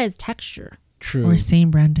tell by its texture. true. Or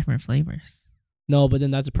same brand, different flavors. No, but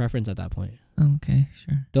then that's a preference at that point. Okay,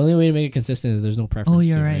 sure. The only way to make it consistent is there's no preference. Oh,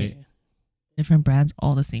 you're to, right. Different brands,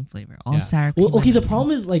 all the same flavor, all Yeah. sour cream. Well, okay. and The onion.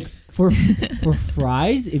 problem is like for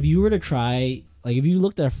fries, if you were to try, like if you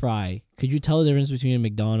looked at a fry, could you tell the difference between a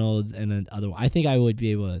McDonald's and an other one? I think I would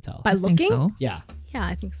be able to tell. By I think looking? so. Yeah. Yeah,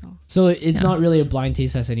 I think so. So it's Yeah. not really a blind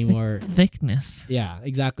taste test anymore. Thickness. Yeah,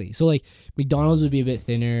 exactly. So like McDonald's would be a bit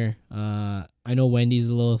thinner. I know Wendy's is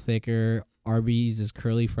a little thicker. Arby's is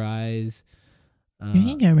curly fries. You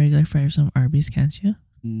can get regular fries from Arby's, can't you?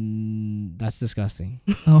 That's disgusting.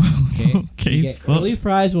 Oh, Okay. okay. We get fuck. curly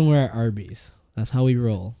fries when we're at Arby's. That's how we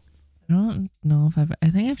roll. I don't know if I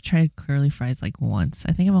think I've tried curly fries like once.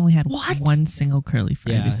 I think I've only had What? one single curly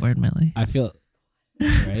fry Yeah. before in my life. I feel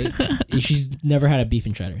right. She's never had a beef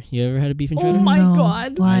and cheddar. You ever had a beef and Oh cheddar? my No.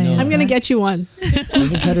 God. Why I know. is I'm going to that? get you one. Beef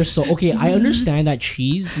and cheddar. So okay, I understand that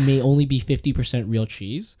cheese may only be 50% real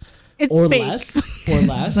cheese, It's or fake. less, or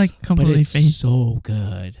less. like, but completely it's fake. so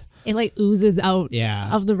good. It like oozes out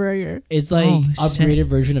Yeah, of the burger. it's like Oh, upgraded shit.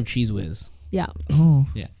 version of Cheese Whiz. Yeah. Oh,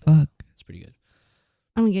 Yeah. fuck. It's pretty good.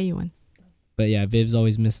 I'm going to get you one. But yeah, Viv's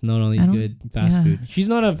always missing out on these I don't- good fast yeah. food. She's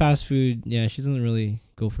not a fast food. Yeah, she doesn't really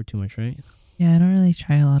go for too much, right? Yeah, I don't really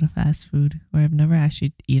try a lot of fast food, or I've never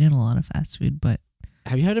actually eaten a lot of fast food, but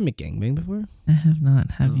Have you had a McGangbang before? I have not.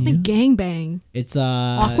 Have Oh. Like you? gangbang. It's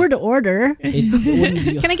Awkward to order.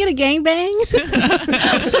 It's Can I get a gangbang?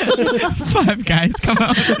 5 Guys come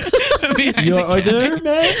out. behind your the counter. order,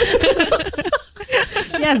 man.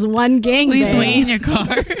 Yes, one gangbang. Please wait in your car.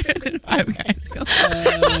 5 Guys go.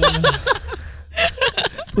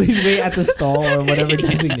 Please wait at the stall or whatever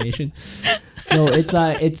designation. No, it's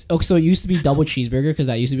so it used to be double cheeseburger because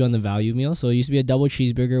that used to be on the value meal. So it used to be a double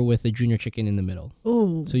cheeseburger with a junior chicken in the middle.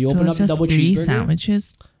 Ooh. So you So open it's up the just double 3 cheeseburger,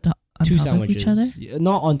 sandwiches on two top sandwiches, of each other. Yeah,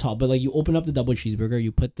 not on top, but like you open up the double cheeseburger,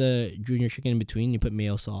 you put the junior chicken in between, you put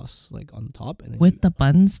mayo sauce like on the top, and then With the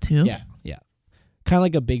buns too. yeah, kind of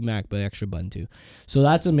like a Big Mac but extra bun too. So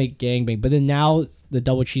that's a McGangbang. But then now the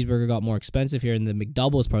double cheeseburger got more expensive here, and the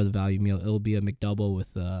McDouble is part of the value meal. It'll be a McDouble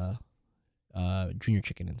with junior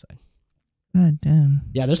chicken inside. God damn.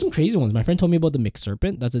 Yeah, there's some crazy ones. My friend told me about the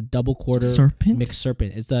McSerpent. That's a double quarter Serpent?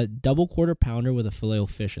 McSerpent. It's a double quarter pounder with a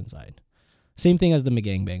filet-o-fish inside. Same thing as the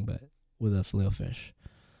McGangbang, but with a filet-o-fish.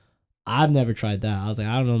 I've never tried that. I was like,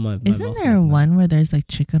 I don't know my. Isn't mouth there like that. one where there's like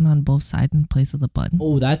chicken on both sides in place of the bun?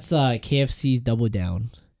 Oh, that's KFC's Double Down.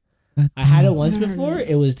 God I had it damn. once Never before. heard of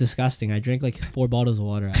It was disgusting. I drank like 4 bottles of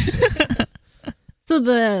water after. So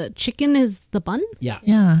the chicken is the bun? Yeah.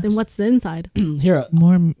 Yeah. Then what's the inside? Here.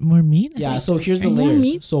 More meat? Yeah. So here's the Are you on layers.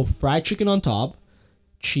 meat? So fried chicken on top,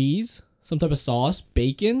 cheese, some type of sauce,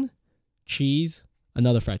 bacon, cheese,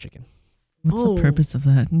 another fried chicken. What's Oh. the purpose of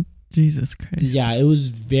that? Jesus Christ. Yeah, it was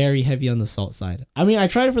very heavy on the salt side. I mean, I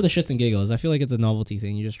tried it for the shits and giggles. I feel like it's a novelty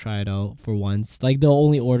thing. You just try it out for once. Like the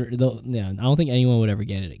only order, yeah, I don't think anyone would ever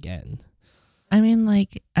get it again. I mean,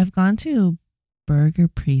 like, I've gone to Burger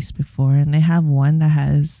Priest before, and they have one that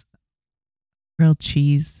has grilled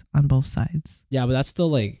cheese on both sides. Yeah, but that's still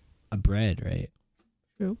like a bread, right?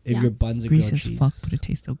 True. If Yeah. your buns are Grease grilled as cheese. fuck, but it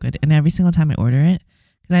tastes so good. And every single time I order it,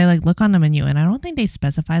 because I like look on the menu, and I don't think they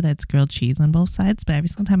specify that it's grilled cheese on both sides. But every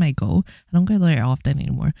single time I go, I don't go there often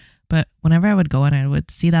anymore. But whenever I would go and I would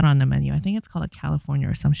see that on the menu, I think it's called a California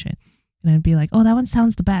or some shit. And I'd be like, oh, that one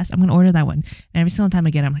sounds the best. I'm going to order that one. And every single time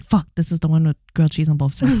I get it, I'm like, fuck, this is the one with grilled cheese on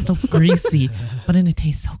both sides. It's so greasy, but then it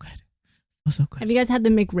tastes so good. So good. Have you guys had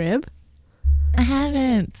the McRib? I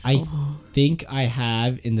haven't. I think I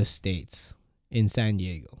have in the States, in San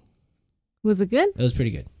Diego. Was it good? It was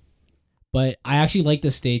pretty good. But I actually like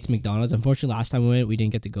the States McDonald's. Unfortunately, last time we went, we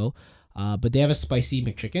didn't get to go. But they have a spicy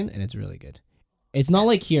McChicken, and it's really good. It's not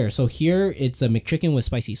like here. So here, it's a McChicken with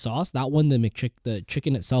spicy sauce. That one, the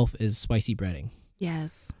chicken itself is spicy breading.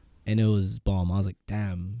 Yes. And it was bomb. I was like,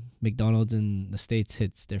 damn, McDonald's in the States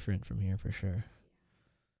hits different from here for sure.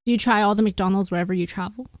 Do you try all the McDonald's wherever you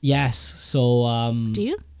travel? Yes. So, Do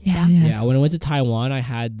you? yeah, when I went to Taiwan, I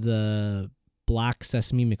had the Black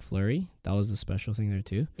Sesame McFlurry. That was the special thing there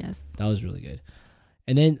too. Yes. That was really good.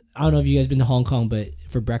 And then I don't know if you guys been to Hong Kong, but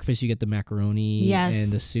for breakfast you get the macaroni Yes.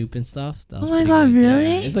 and the soup and stuff. That was Oh my pretty God, good. really?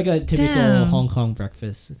 Yeah, it's like a typical Damn. Hong Kong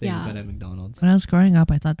breakfast thing, Yeah. but at McDonald's. When I was growing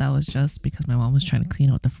up, I thought that was just because my mom was trying to clean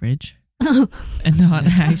out the fridge and not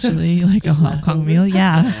actually like a Just Hong Kong leftovers? meal.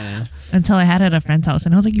 Yeah. Yeah. Until I had it at a friend's house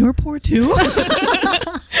and I was like, "You're poor too."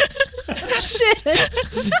 Shit.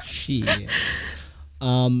 Shit.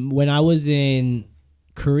 When I was in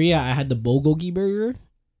Korea, I had the bulgogi burger,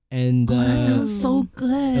 and Oh, that sounds so it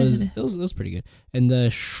good. was pretty good, and the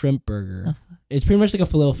shrimp burger. Oh. It's pretty much like a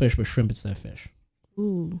filet of fish, but shrimp instead of fish.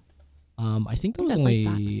 Ooh. I think those I'd only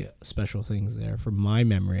like special things there from my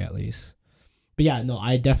memory at least. But yeah, no,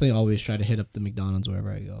 I definitely always try to hit up the McDonald's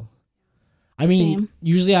wherever I go. I mean, Same.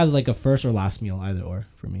 usually as like a first or last meal, either or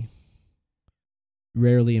for me.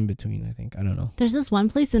 Rarely in between, I think. I don't know. There's this one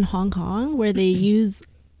place in Hong Kong where they use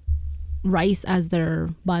rice as their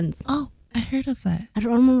buns. Oh, I heard of that. I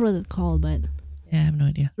don't remember what it's called, but Yeah, I have no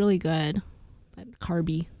idea. really good. But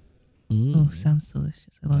carby. Oh, sounds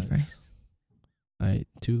delicious. I love Nice. rice. I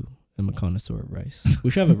too am a connoisseur of rice.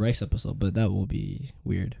 We should have a rice episode, but that will be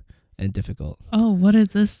weird and difficult. Oh, what is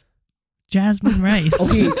this? Jasmine rice.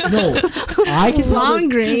 Okay, no, I can tell. Long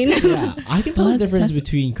grain. Yeah, I can tell the Let's difference test-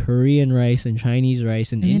 between Korean rice and Chinese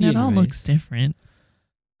rice and I mean, Indian it all rice. looks different.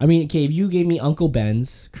 I mean, okay, if you gave me Uncle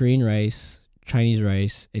Ben's Korean rice, Chinese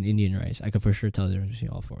rice, and Indian rice, I could for sure tell the difference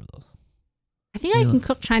between all four of those. I think I can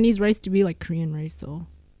cook Chinese rice to be like Korean rice though.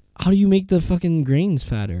 How do you make the fucking grains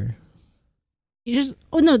fatter? You just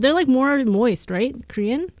no, they're like more moist, right?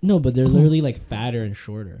 Korean? No, but they're Oh. literally like fatter and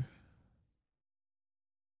shorter.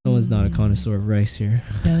 Someone's not a connoisseur of rice here.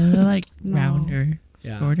 Yeah, they're like No. rounder,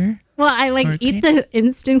 Yeah. shorter. Well, I like Okay. eat the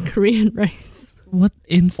instant Korean rice. What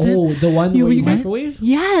instant? Oh, the one You where you what? microwave?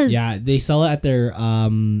 Yes. Yeah, they sell it at their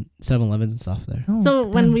 7-Elevens and stuff there. Oh, So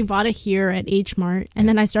when damn. we bought it here at H Mart, and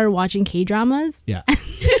then I started watching K dramas. Yeah.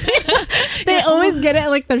 They always get it at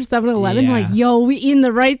like their 7-Elevens. I'm Yeah. like, yo, we eating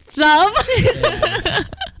the right stuff.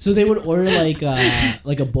 So they would order like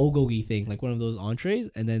a bulgogi thing, like one of those entrees,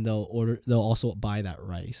 and then they'll also buy that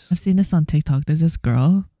rice. I've seen this on TikTok. There's this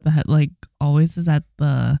girl that like always is at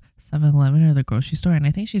the 7-Eleven or the grocery store, and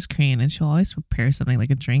I think she's Korean, and she'll always prepare something like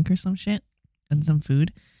a drink or some shit and some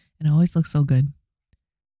food, and it always looks so good.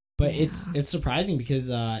 But it's surprising because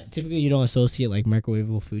typically you don't associate like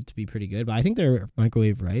microwavable food to be pretty good. But I think their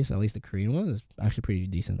microwave rice, at least the Korean one, is actually pretty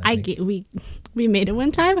decent. I think. We made it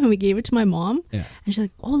one time and we gave it to my mom. Yeah. And she's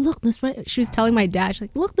like, oh look, this rice. She was telling my dad, she's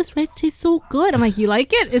like, look, this rice tastes so good. I'm like, you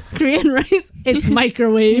like it? It's Korean rice. It's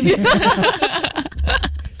microwave.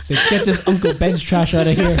 So get this Uncle Ben's trash out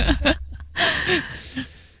of here.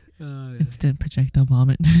 Instant projectile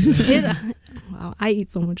vomit. Wow, I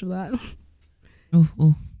eat so much of that.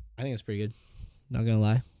 Oh, I think it's pretty good. Not gonna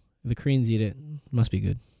lie, if the Koreans eat it, it must be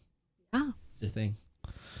good. Yeah. It's their thing.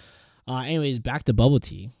 Anyways, back to bubble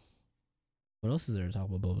tea. What else is there to talk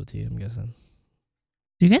about bubble tea? I'm guessing.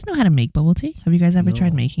 do you guys know how to make bubble tea? Have you guys ever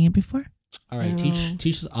tried No. making it before? All right, No.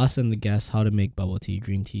 teach us and the guests how to make bubble tea.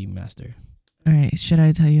 Dream Tea Master. All right, should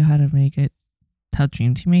I tell you how to make it? How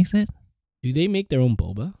Dream Tea makes it? Do they make their own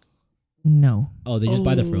boba? No, Oh, they just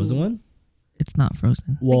buy the frozen Oh. one. it's not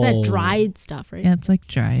frozen. Whoa. Like that dried stuff, right? Yeah, it's like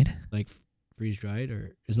dried. Like freeze dried,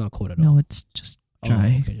 or it's not cold at all. No, it's just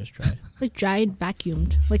dry. Oh, okay, just dried. Like dried,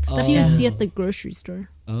 vacuumed. Like stuff you would Oh. see at the grocery store.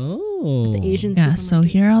 Oh, The Asian Yeah, so supermarkets.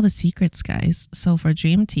 here are all the secrets, guys. So for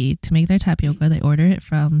Dream Tea, to make their tapioca, they order it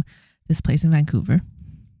from this place in Vancouver.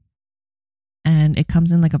 And it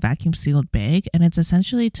comes in like a vacuum sealed bag. And it's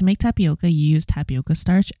essentially to make tapioca, you use tapioca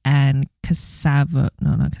starch and cassava.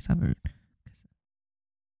 No, not cassava root.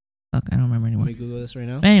 Fuck, I don't remember Let anymore. me Google this right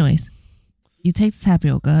now. But anyways, you take the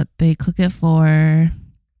tapioca, they cook it for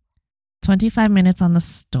 25 minutes on the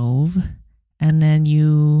stove, and then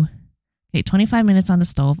 25 minutes on the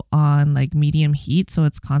stove on like medium heat, so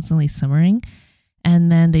it's constantly simmering, and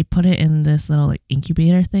then they put it in this little like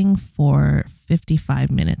incubator thing for 55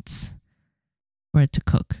 minutes for it to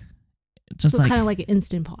cook. Just So like kind of like an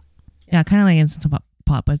instant pot. yeah, kind of like instant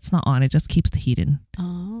pot, but it's not on. It just keeps the heat in.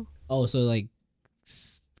 Oh. Oh, so like,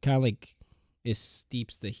 kind of like it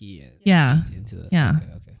steeps the heat Yeah. into the Yeah.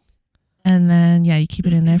 Okay. And then you keep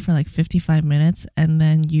it in there for like 55 minutes, and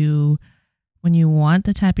then when you want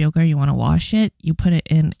the tapioca, you want to wash it, you put it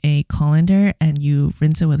in a colander and you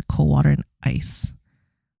rinse it with cold water and ice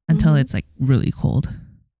until Mhm. it's like really cold.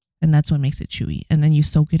 And that's what makes it chewy. And then you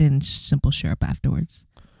soak it in simple syrup afterwards.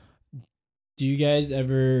 Do you guys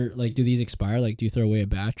ever like do these expire? Like, do you throw away a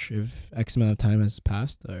batch if X amount of time has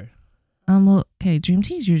passed, or? Well, okay, Dream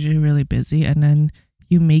Tea is usually really busy, and then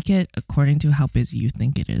you make it according to how busy you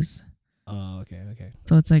think it is. Oh, okay.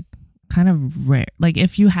 So it's like kind of rare. Like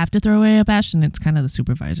if you have to throw away a batch, then it's kind of the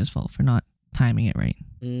supervisor's fault for not timing it right.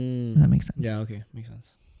 Does that make sense? Yeah, okay. Makes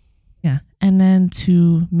sense. Yeah. And then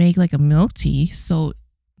to make like a milk tea, so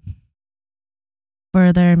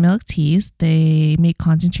for their milk teas, they make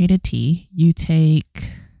concentrated tea. You take,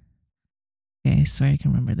 okay, sorry, I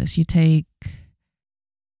can remember this. You take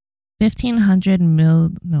 1,500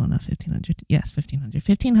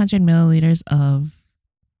 milliliters of,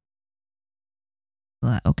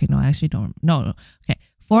 okay, no, I actually don't, no, okay,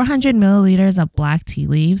 400 milliliters of black tea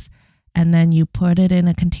leaves, and then you put it in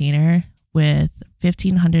a container with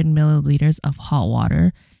 1,500 milliliters of hot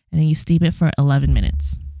water, and then you steep it for 11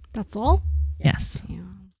 minutes. That's all? Yes. Yeah.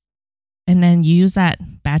 And then you use that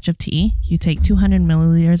batch of tea. You take 200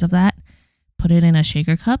 milliliters of that, put it in a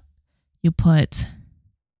shaker cup. You put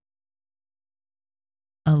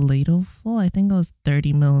a ladleful, I think it was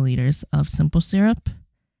 30 milliliters of simple syrup.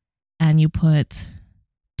 And you put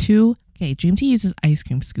Dream Tea uses ice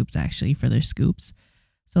cream scoops actually for their scoops.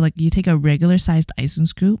 So like you take a regular sized ice cream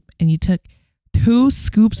scoop and you took 2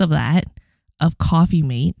 scoops of that of Coffee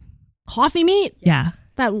Mate. Coffee Mate? Yeah.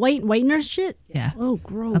 That whitener shit? Yeah. Oh,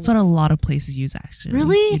 gross. That's what a lot of places use actually.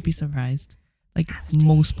 Really? You'd be surprised. Like Nasty.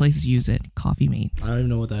 most places use it, Coffee Mate. I don't even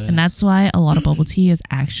know what that is. And that's why a lot of bubble tea is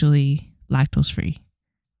actually lactose free.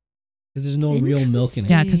 because there's no real milk in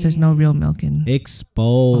it. Yeah, because there's no real milk in. Coffee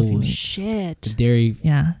Exposed. Mate. Shit. The dairy.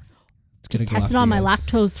 Yeah. It's gonna Just go test it after on you my guys.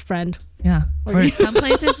 lactose friend. Yeah. Or Or you. some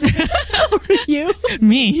places, Or you?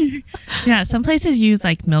 me. Yeah, some places use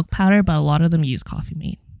like milk powder, but a lot of them use Coffee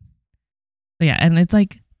Mate. So yeah, and it's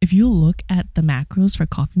like if you look at the macros for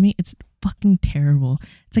Coffee Mate, it's fucking terrible.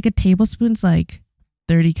 It's like a tablespoon's like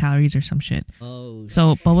 30 calories or some shit. Oh.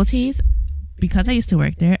 So bubble teas, because I used to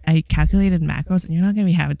work there, I calculated macros, and you're not gonna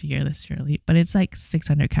be having to hear this, Shirley, but it's like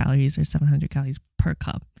 600 calories or 700 calories per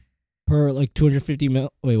cup. Per like 250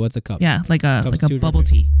 mil. Wait, what's a cup? Yeah, like a Cup's like a bubble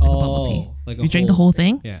 250. tea. Like a bubble tea. Like a You drink the whole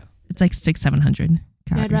thing, Yeah. it's like 600-700 Yeah,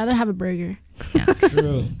 calories. I'd rather have a burger. Yeah.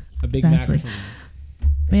 True. A Big Mac or Exactly. something.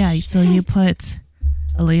 But yeah, so you put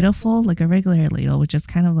a ladle full, like a regular ladle, which is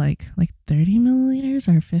kind of like 30 milliliters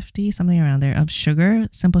or 50, something around there, of sugar,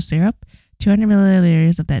 simple syrup, 200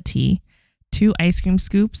 milliliters of that tea, 2 ice cream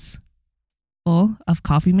scoops full of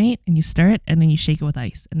Coffee Mate, and you stir it, and then you shake it with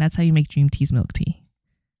ice. And that's how you make Dream Tea's milk tea.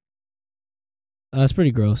 That's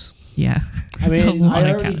pretty gross. Yeah. I It's a mean, lot I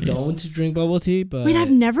of already calories. don't drink bubble tea, but Wait,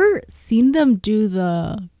 I've never seen them do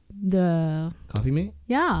the Coffee Mate.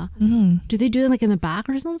 yeah. Mm-hmm. Do they do it like in the back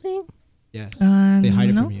or something? Yes. They hide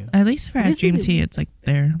it no. from you. At least for I at guess they Dream do. Tea, it's like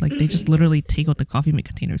there. Like they just literally take out the Coffee Mate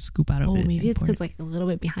container, scoop out of Oh, it. maybe and it's pour because it. like a little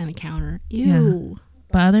bit behind the counter. Yeah. Ew.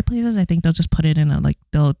 But other places, I think they'll just put it in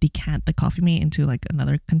they'll decant the Coffee Mate into like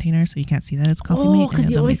another container, so you can't see that it's Coffee Mate. Oh, and because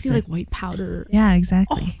then you they'll always mix see it. like white powder. Yeah, Oh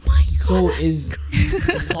exactly. my god. So is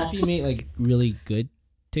Coffee Mate like really good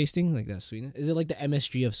tasting? Like that sweetness? Is it like the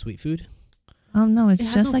MSG of sweet food? No, It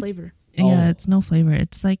it's has just no like flavor. yeah, Oh. it's no flavor.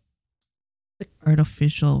 It's like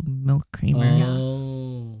artificial milk creamer.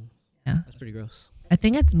 Oh. Yeah. That's pretty gross. I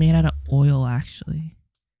think it's made out of oil actually,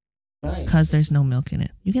 Nice. because there's no milk in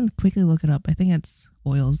it. You can quickly look it up. I think it's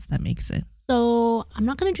oils that makes it. So I'm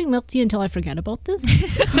not gonna drink milk tea until I forget about this.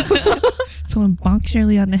 Someone bonk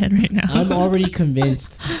Shirley on the head right now. I'm already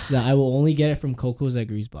convinced that I will only get it from Coco's at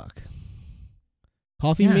Griesbach.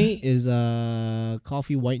 Coffee Yeah. Mate is a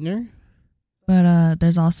coffee whitener. But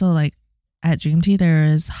there's also like at Dream Tea there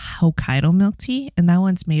is Hokkaido milk tea, and that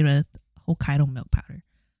one's made with Hokkaido milk powder,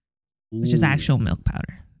 which is Ooh. actual milk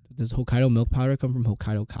powder. Does Hokkaido milk powder come from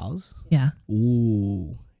Hokkaido cows? Yeah,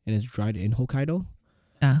 Ooh. And it's dried in Hokkaido?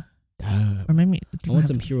 yeah. Damn. Or maybe it I doesn't want have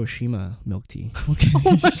some to- Hiroshima milk tea. Okay. Oh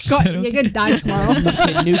my god, Shut up. you're gonna die tomorrow.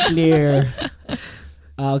 Nuclear.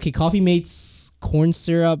 Okay, Coffee Mate's corn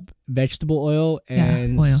syrup, vegetable oil,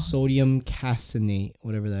 and oil. sodium caseinate,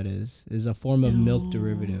 whatever that is a form of milk No.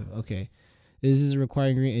 derivative. Okay. This is a required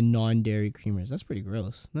ingredient in non-dairy creamers. That's pretty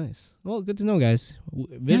gross. Nice. Well, good to know, guys.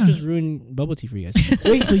 Viv Yeah. just ruined bubble tea for you guys.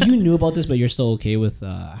 Wait, so you knew about this, but you're still okay with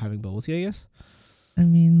having bubble tea, I guess? I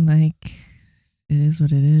mean, like, it is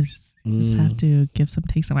what it is. You just Mm. have to give some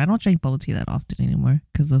take some. I don't drink bubble tea that often anymore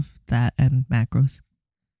because of that and macros.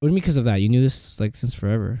 What do you mean because of that? You knew this like since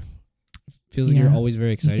forever. Feels like you're Yeah. always very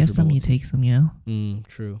You excited give for some, bubble you tea. take some, you know?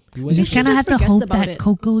 True. You Maybe just she kind of just have to forgets hope about that it.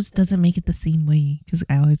 Coco's doesn't make it the same way because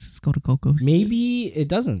I always just go to Coco's. Maybe it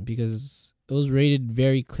doesn't because it was rated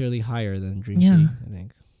very clearly higher than Dream Yeah. Tea, I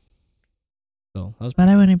think. So that was But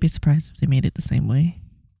I wouldn't be surprised if they made it the same way.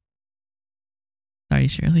 Sorry,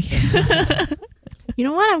 Shirley. You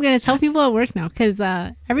know what? I'm gonna tell people at work now because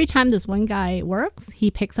every time this one guy works, he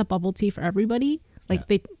picks up bubble tea for everybody. Like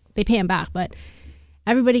they pay him back, but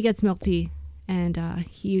everybody gets milk tea, and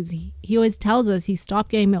he always tells us he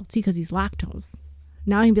stopped getting milk tea because he's lactose.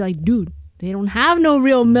 Now he'd be like, dude, they don't have no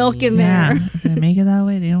real milk in Yeah, there. if they make it that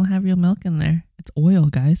way, they don't have real milk in there. It's oil,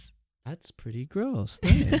 guys. That's pretty gross.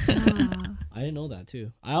 Nice. Ah. I didn't know that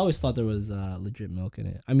too. I always thought there was legit milk in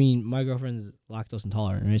it. I mean, my girlfriend's lactose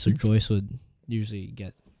intolerant, right? So Joyce would usually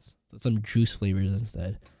get some juice flavors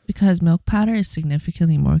instead. Because milk powder is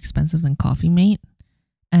significantly more expensive than Coffee Mate.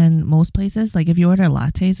 And most places, like if you order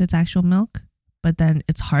lattes, it's actual milk. But then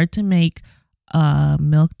it's hard to make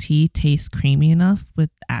milk tea taste creamy enough with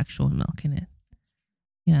actual milk in it.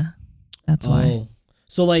 Yeah, that's why.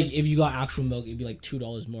 So like if you got actual milk, it'd be like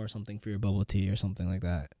 $2 more or something for your bubble tea or something like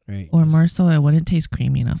that, right? Or more so, it wouldn't taste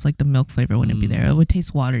creamy enough. Like the milk flavor wouldn't be there. It would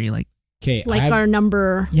taste watery, like Okay, Like our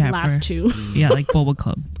number last two. yeah, like Boba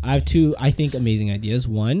Club. I have two, I think, amazing ideas.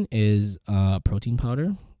 One is protein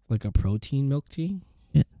powder, like a protein milk tea.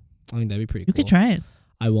 Yeah. I think that'd be pretty You cool. could try it.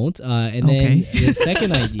 I won't. And Okay. then the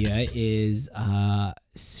second idea is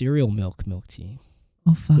cereal milk tea.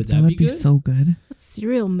 Oh fuck, Would that that would be be good? so good. What's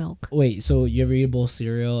cereal milk? Wait, so you ever eat a bowl of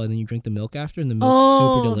cereal and then you drink the milk after, and the milk's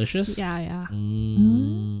Oh, super delicious? Yeah, yeah.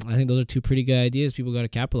 I think those are two pretty good ideas people got to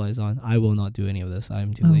capitalize on. I will not do any of this.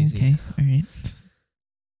 I'm too Oh, lazy. okay, all right.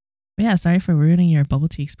 But yeah, sorry for ruining your bubble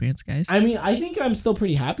tea experience, guys. I mean, I think I'm still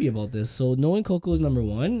pretty happy about this. So knowing Coco is number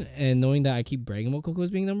one and knowing that I keep bragging about Coco as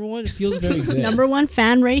being number one, it feels very good. Number one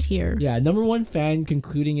fan right here. Yeah, number one fan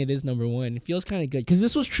concluding it is number one. It feels kind of good because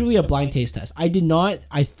this was truly a blind taste test. I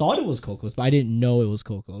thought it was Coco's, but I didn't know it was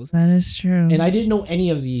Coco's. That is true. And I didn't know any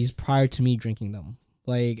of these prior to me drinking them.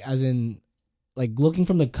 Like, as in, like, looking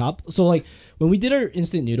from the cup. So, like, when we did our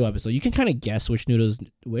instant noodle episode, you can kind of guess which noodle is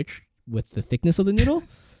which with the thickness of the noodle.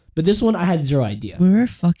 But this one, I had zero idea. We were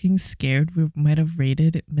fucking scared. We might have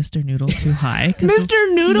rated Mr. Noodle too high.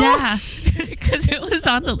 Mr. Noodle? Yeah, because it was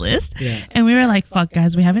on the list. Yeah. And we were like, fuck,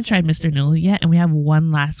 guys, we haven't tried Mr. Noodle yet. And we have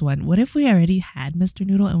one last one. What if we already had Mr.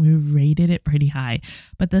 Noodle and we rated it pretty high?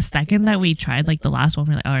 But the second that we tried, like, the last one,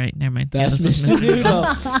 we're like, all right, never mind. Yeah, That's this was Mr. Noodle.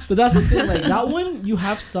 But that's the thing. Like, that one, you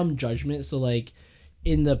have some judgment. So, like,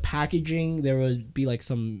 in the packaging, there would be, like,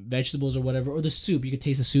 some vegetables or whatever. Or the soup. You could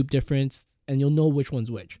taste the soup difference. And you'll know which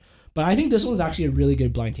one's which. But I think this one's actually a really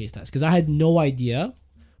good blind taste test because I had no idea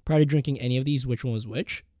prior to drinking any of these which one was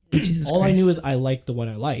which. Jesus All I Christ. knew is I liked the one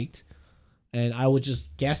I liked, and I was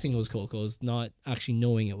just guessing it was Coco's, not actually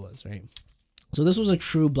knowing it was, right? So this was a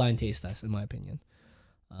true blind taste test, in my opinion.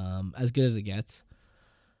 As good as it gets.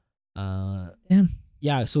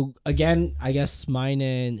 Yeah, so again, I guess mine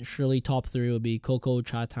and Shirley top three would be Coco,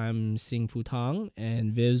 Cha Time, Sing Fu Tang,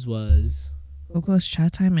 and Viv's was Coco's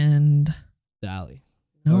Chat Time and the alley.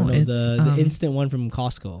 no, Or it's the instant one from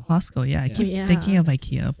Costco. Costco. Yeah, I keep Yeah. thinking of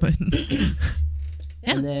IKEA, but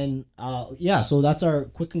Yeah. And then, so that's our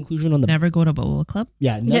quick conclusion on the never go to Boba Club.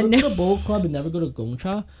 Yeah, never no. go to Bowl Club and never go to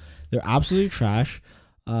Gongcha. They're absolutely trash.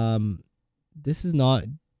 This is not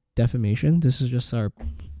defamation. This is just our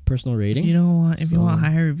personal rating. If you don't want, if you So- want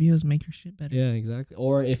higher reviews, make your shit better. Yeah, exactly.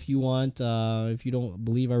 Or if you want, if you don't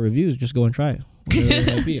believe our reviews, just go and try it. Whatever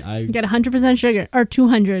it might be. You get 100% sugar or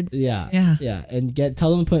 200. Yeah. Yeah, and tell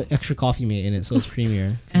them to put extra coffee mate in it so it's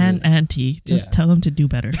creamier. And tea. Just Yeah. tell them to do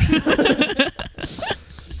better.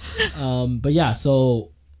 But yeah,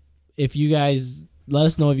 so if you guys let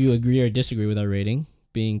us know if you agree or disagree with our rating,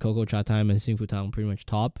 being Coco Cha Time and Sing Fu Tang pretty much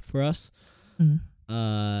top for us. Mhm.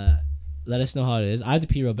 Let us know how it is. I have to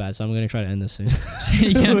pee real bad, so I'm gonna try to end this soon.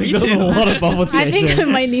 Yeah, me There's a too. lot of bubble tea. I think I drank.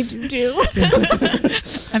 might need to do.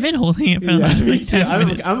 I've been holding it for the Yeah, last me like too. 10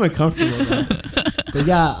 minutes. I'm uncomfortable now. But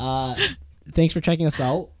yeah, thanks for checking us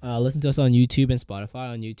out. Listen to us on YouTube and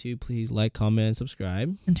Spotify. On YouTube, please like, comment, and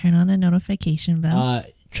subscribe. And turn on the notification bell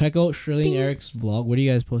Check out Shirley and Eric's vlog. Where do you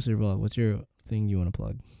guys post your vlog? What's your thing you want to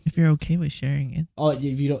plug? if you're okay with sharing it. Oh, if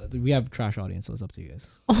you don't, we have a trash audience, so it's up to you guys.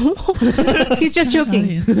 He's just joking.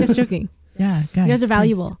 Audience. He's just joking. Yeah, guys. You guys are please.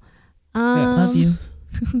 valuable. Love you.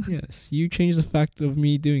 Yes, you change the fact of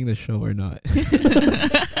me doing the show or not.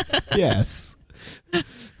 Yes.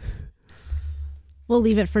 We'll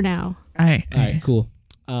leave it for now. All right. All right, cool.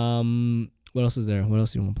 What else is there? What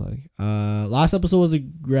else do you want to plug? Last episode was a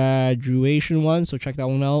graduation one, so check that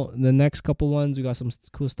one out. The next couple ones, we got some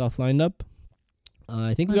cool stuff lined up.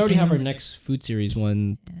 I think we already have our Yes. next food series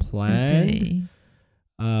one Yeah. planned.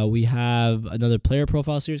 Okay. We have another player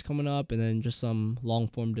profile series coming up, and then just some long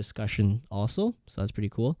form discussion also. So that's pretty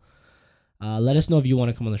cool. Let us know if you want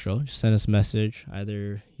to come on the show. Just send us a message,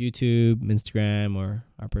 either YouTube, Instagram, or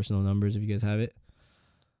our personal numbers if you guys have it.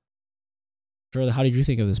 Charlotte, how did you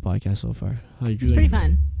think of this podcast so far? How did you? It's pretty enjoy it?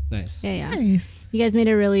 fun. Nice. Yeah, yeah. Nice. You guys made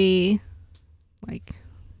it really, like,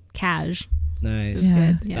 cash. Nice.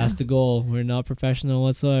 Yeah. Good. Yeah. That's the goal. We're not professional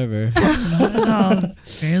whatsoever. Not at all.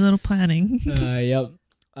 Very little planning. Yep.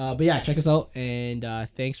 But yeah, check us out, and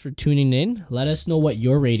thanks for tuning in. Let us know what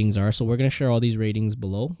your ratings are. So we're gonna share all these ratings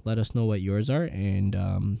below. Let us know what yours are,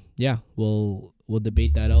 and yeah, we'll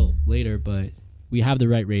debate that out later. But we have the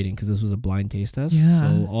right rating because this was a blind taste test. Yeah.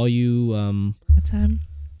 So all you That time,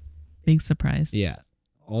 big surprise. yeah,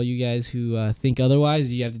 all you guys who think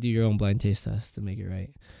otherwise, you have to do your own blind taste test to make it right.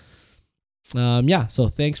 Yeah. So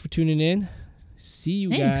thanks for tuning in. See you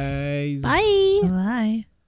Thanks. guys. Bye. Bye.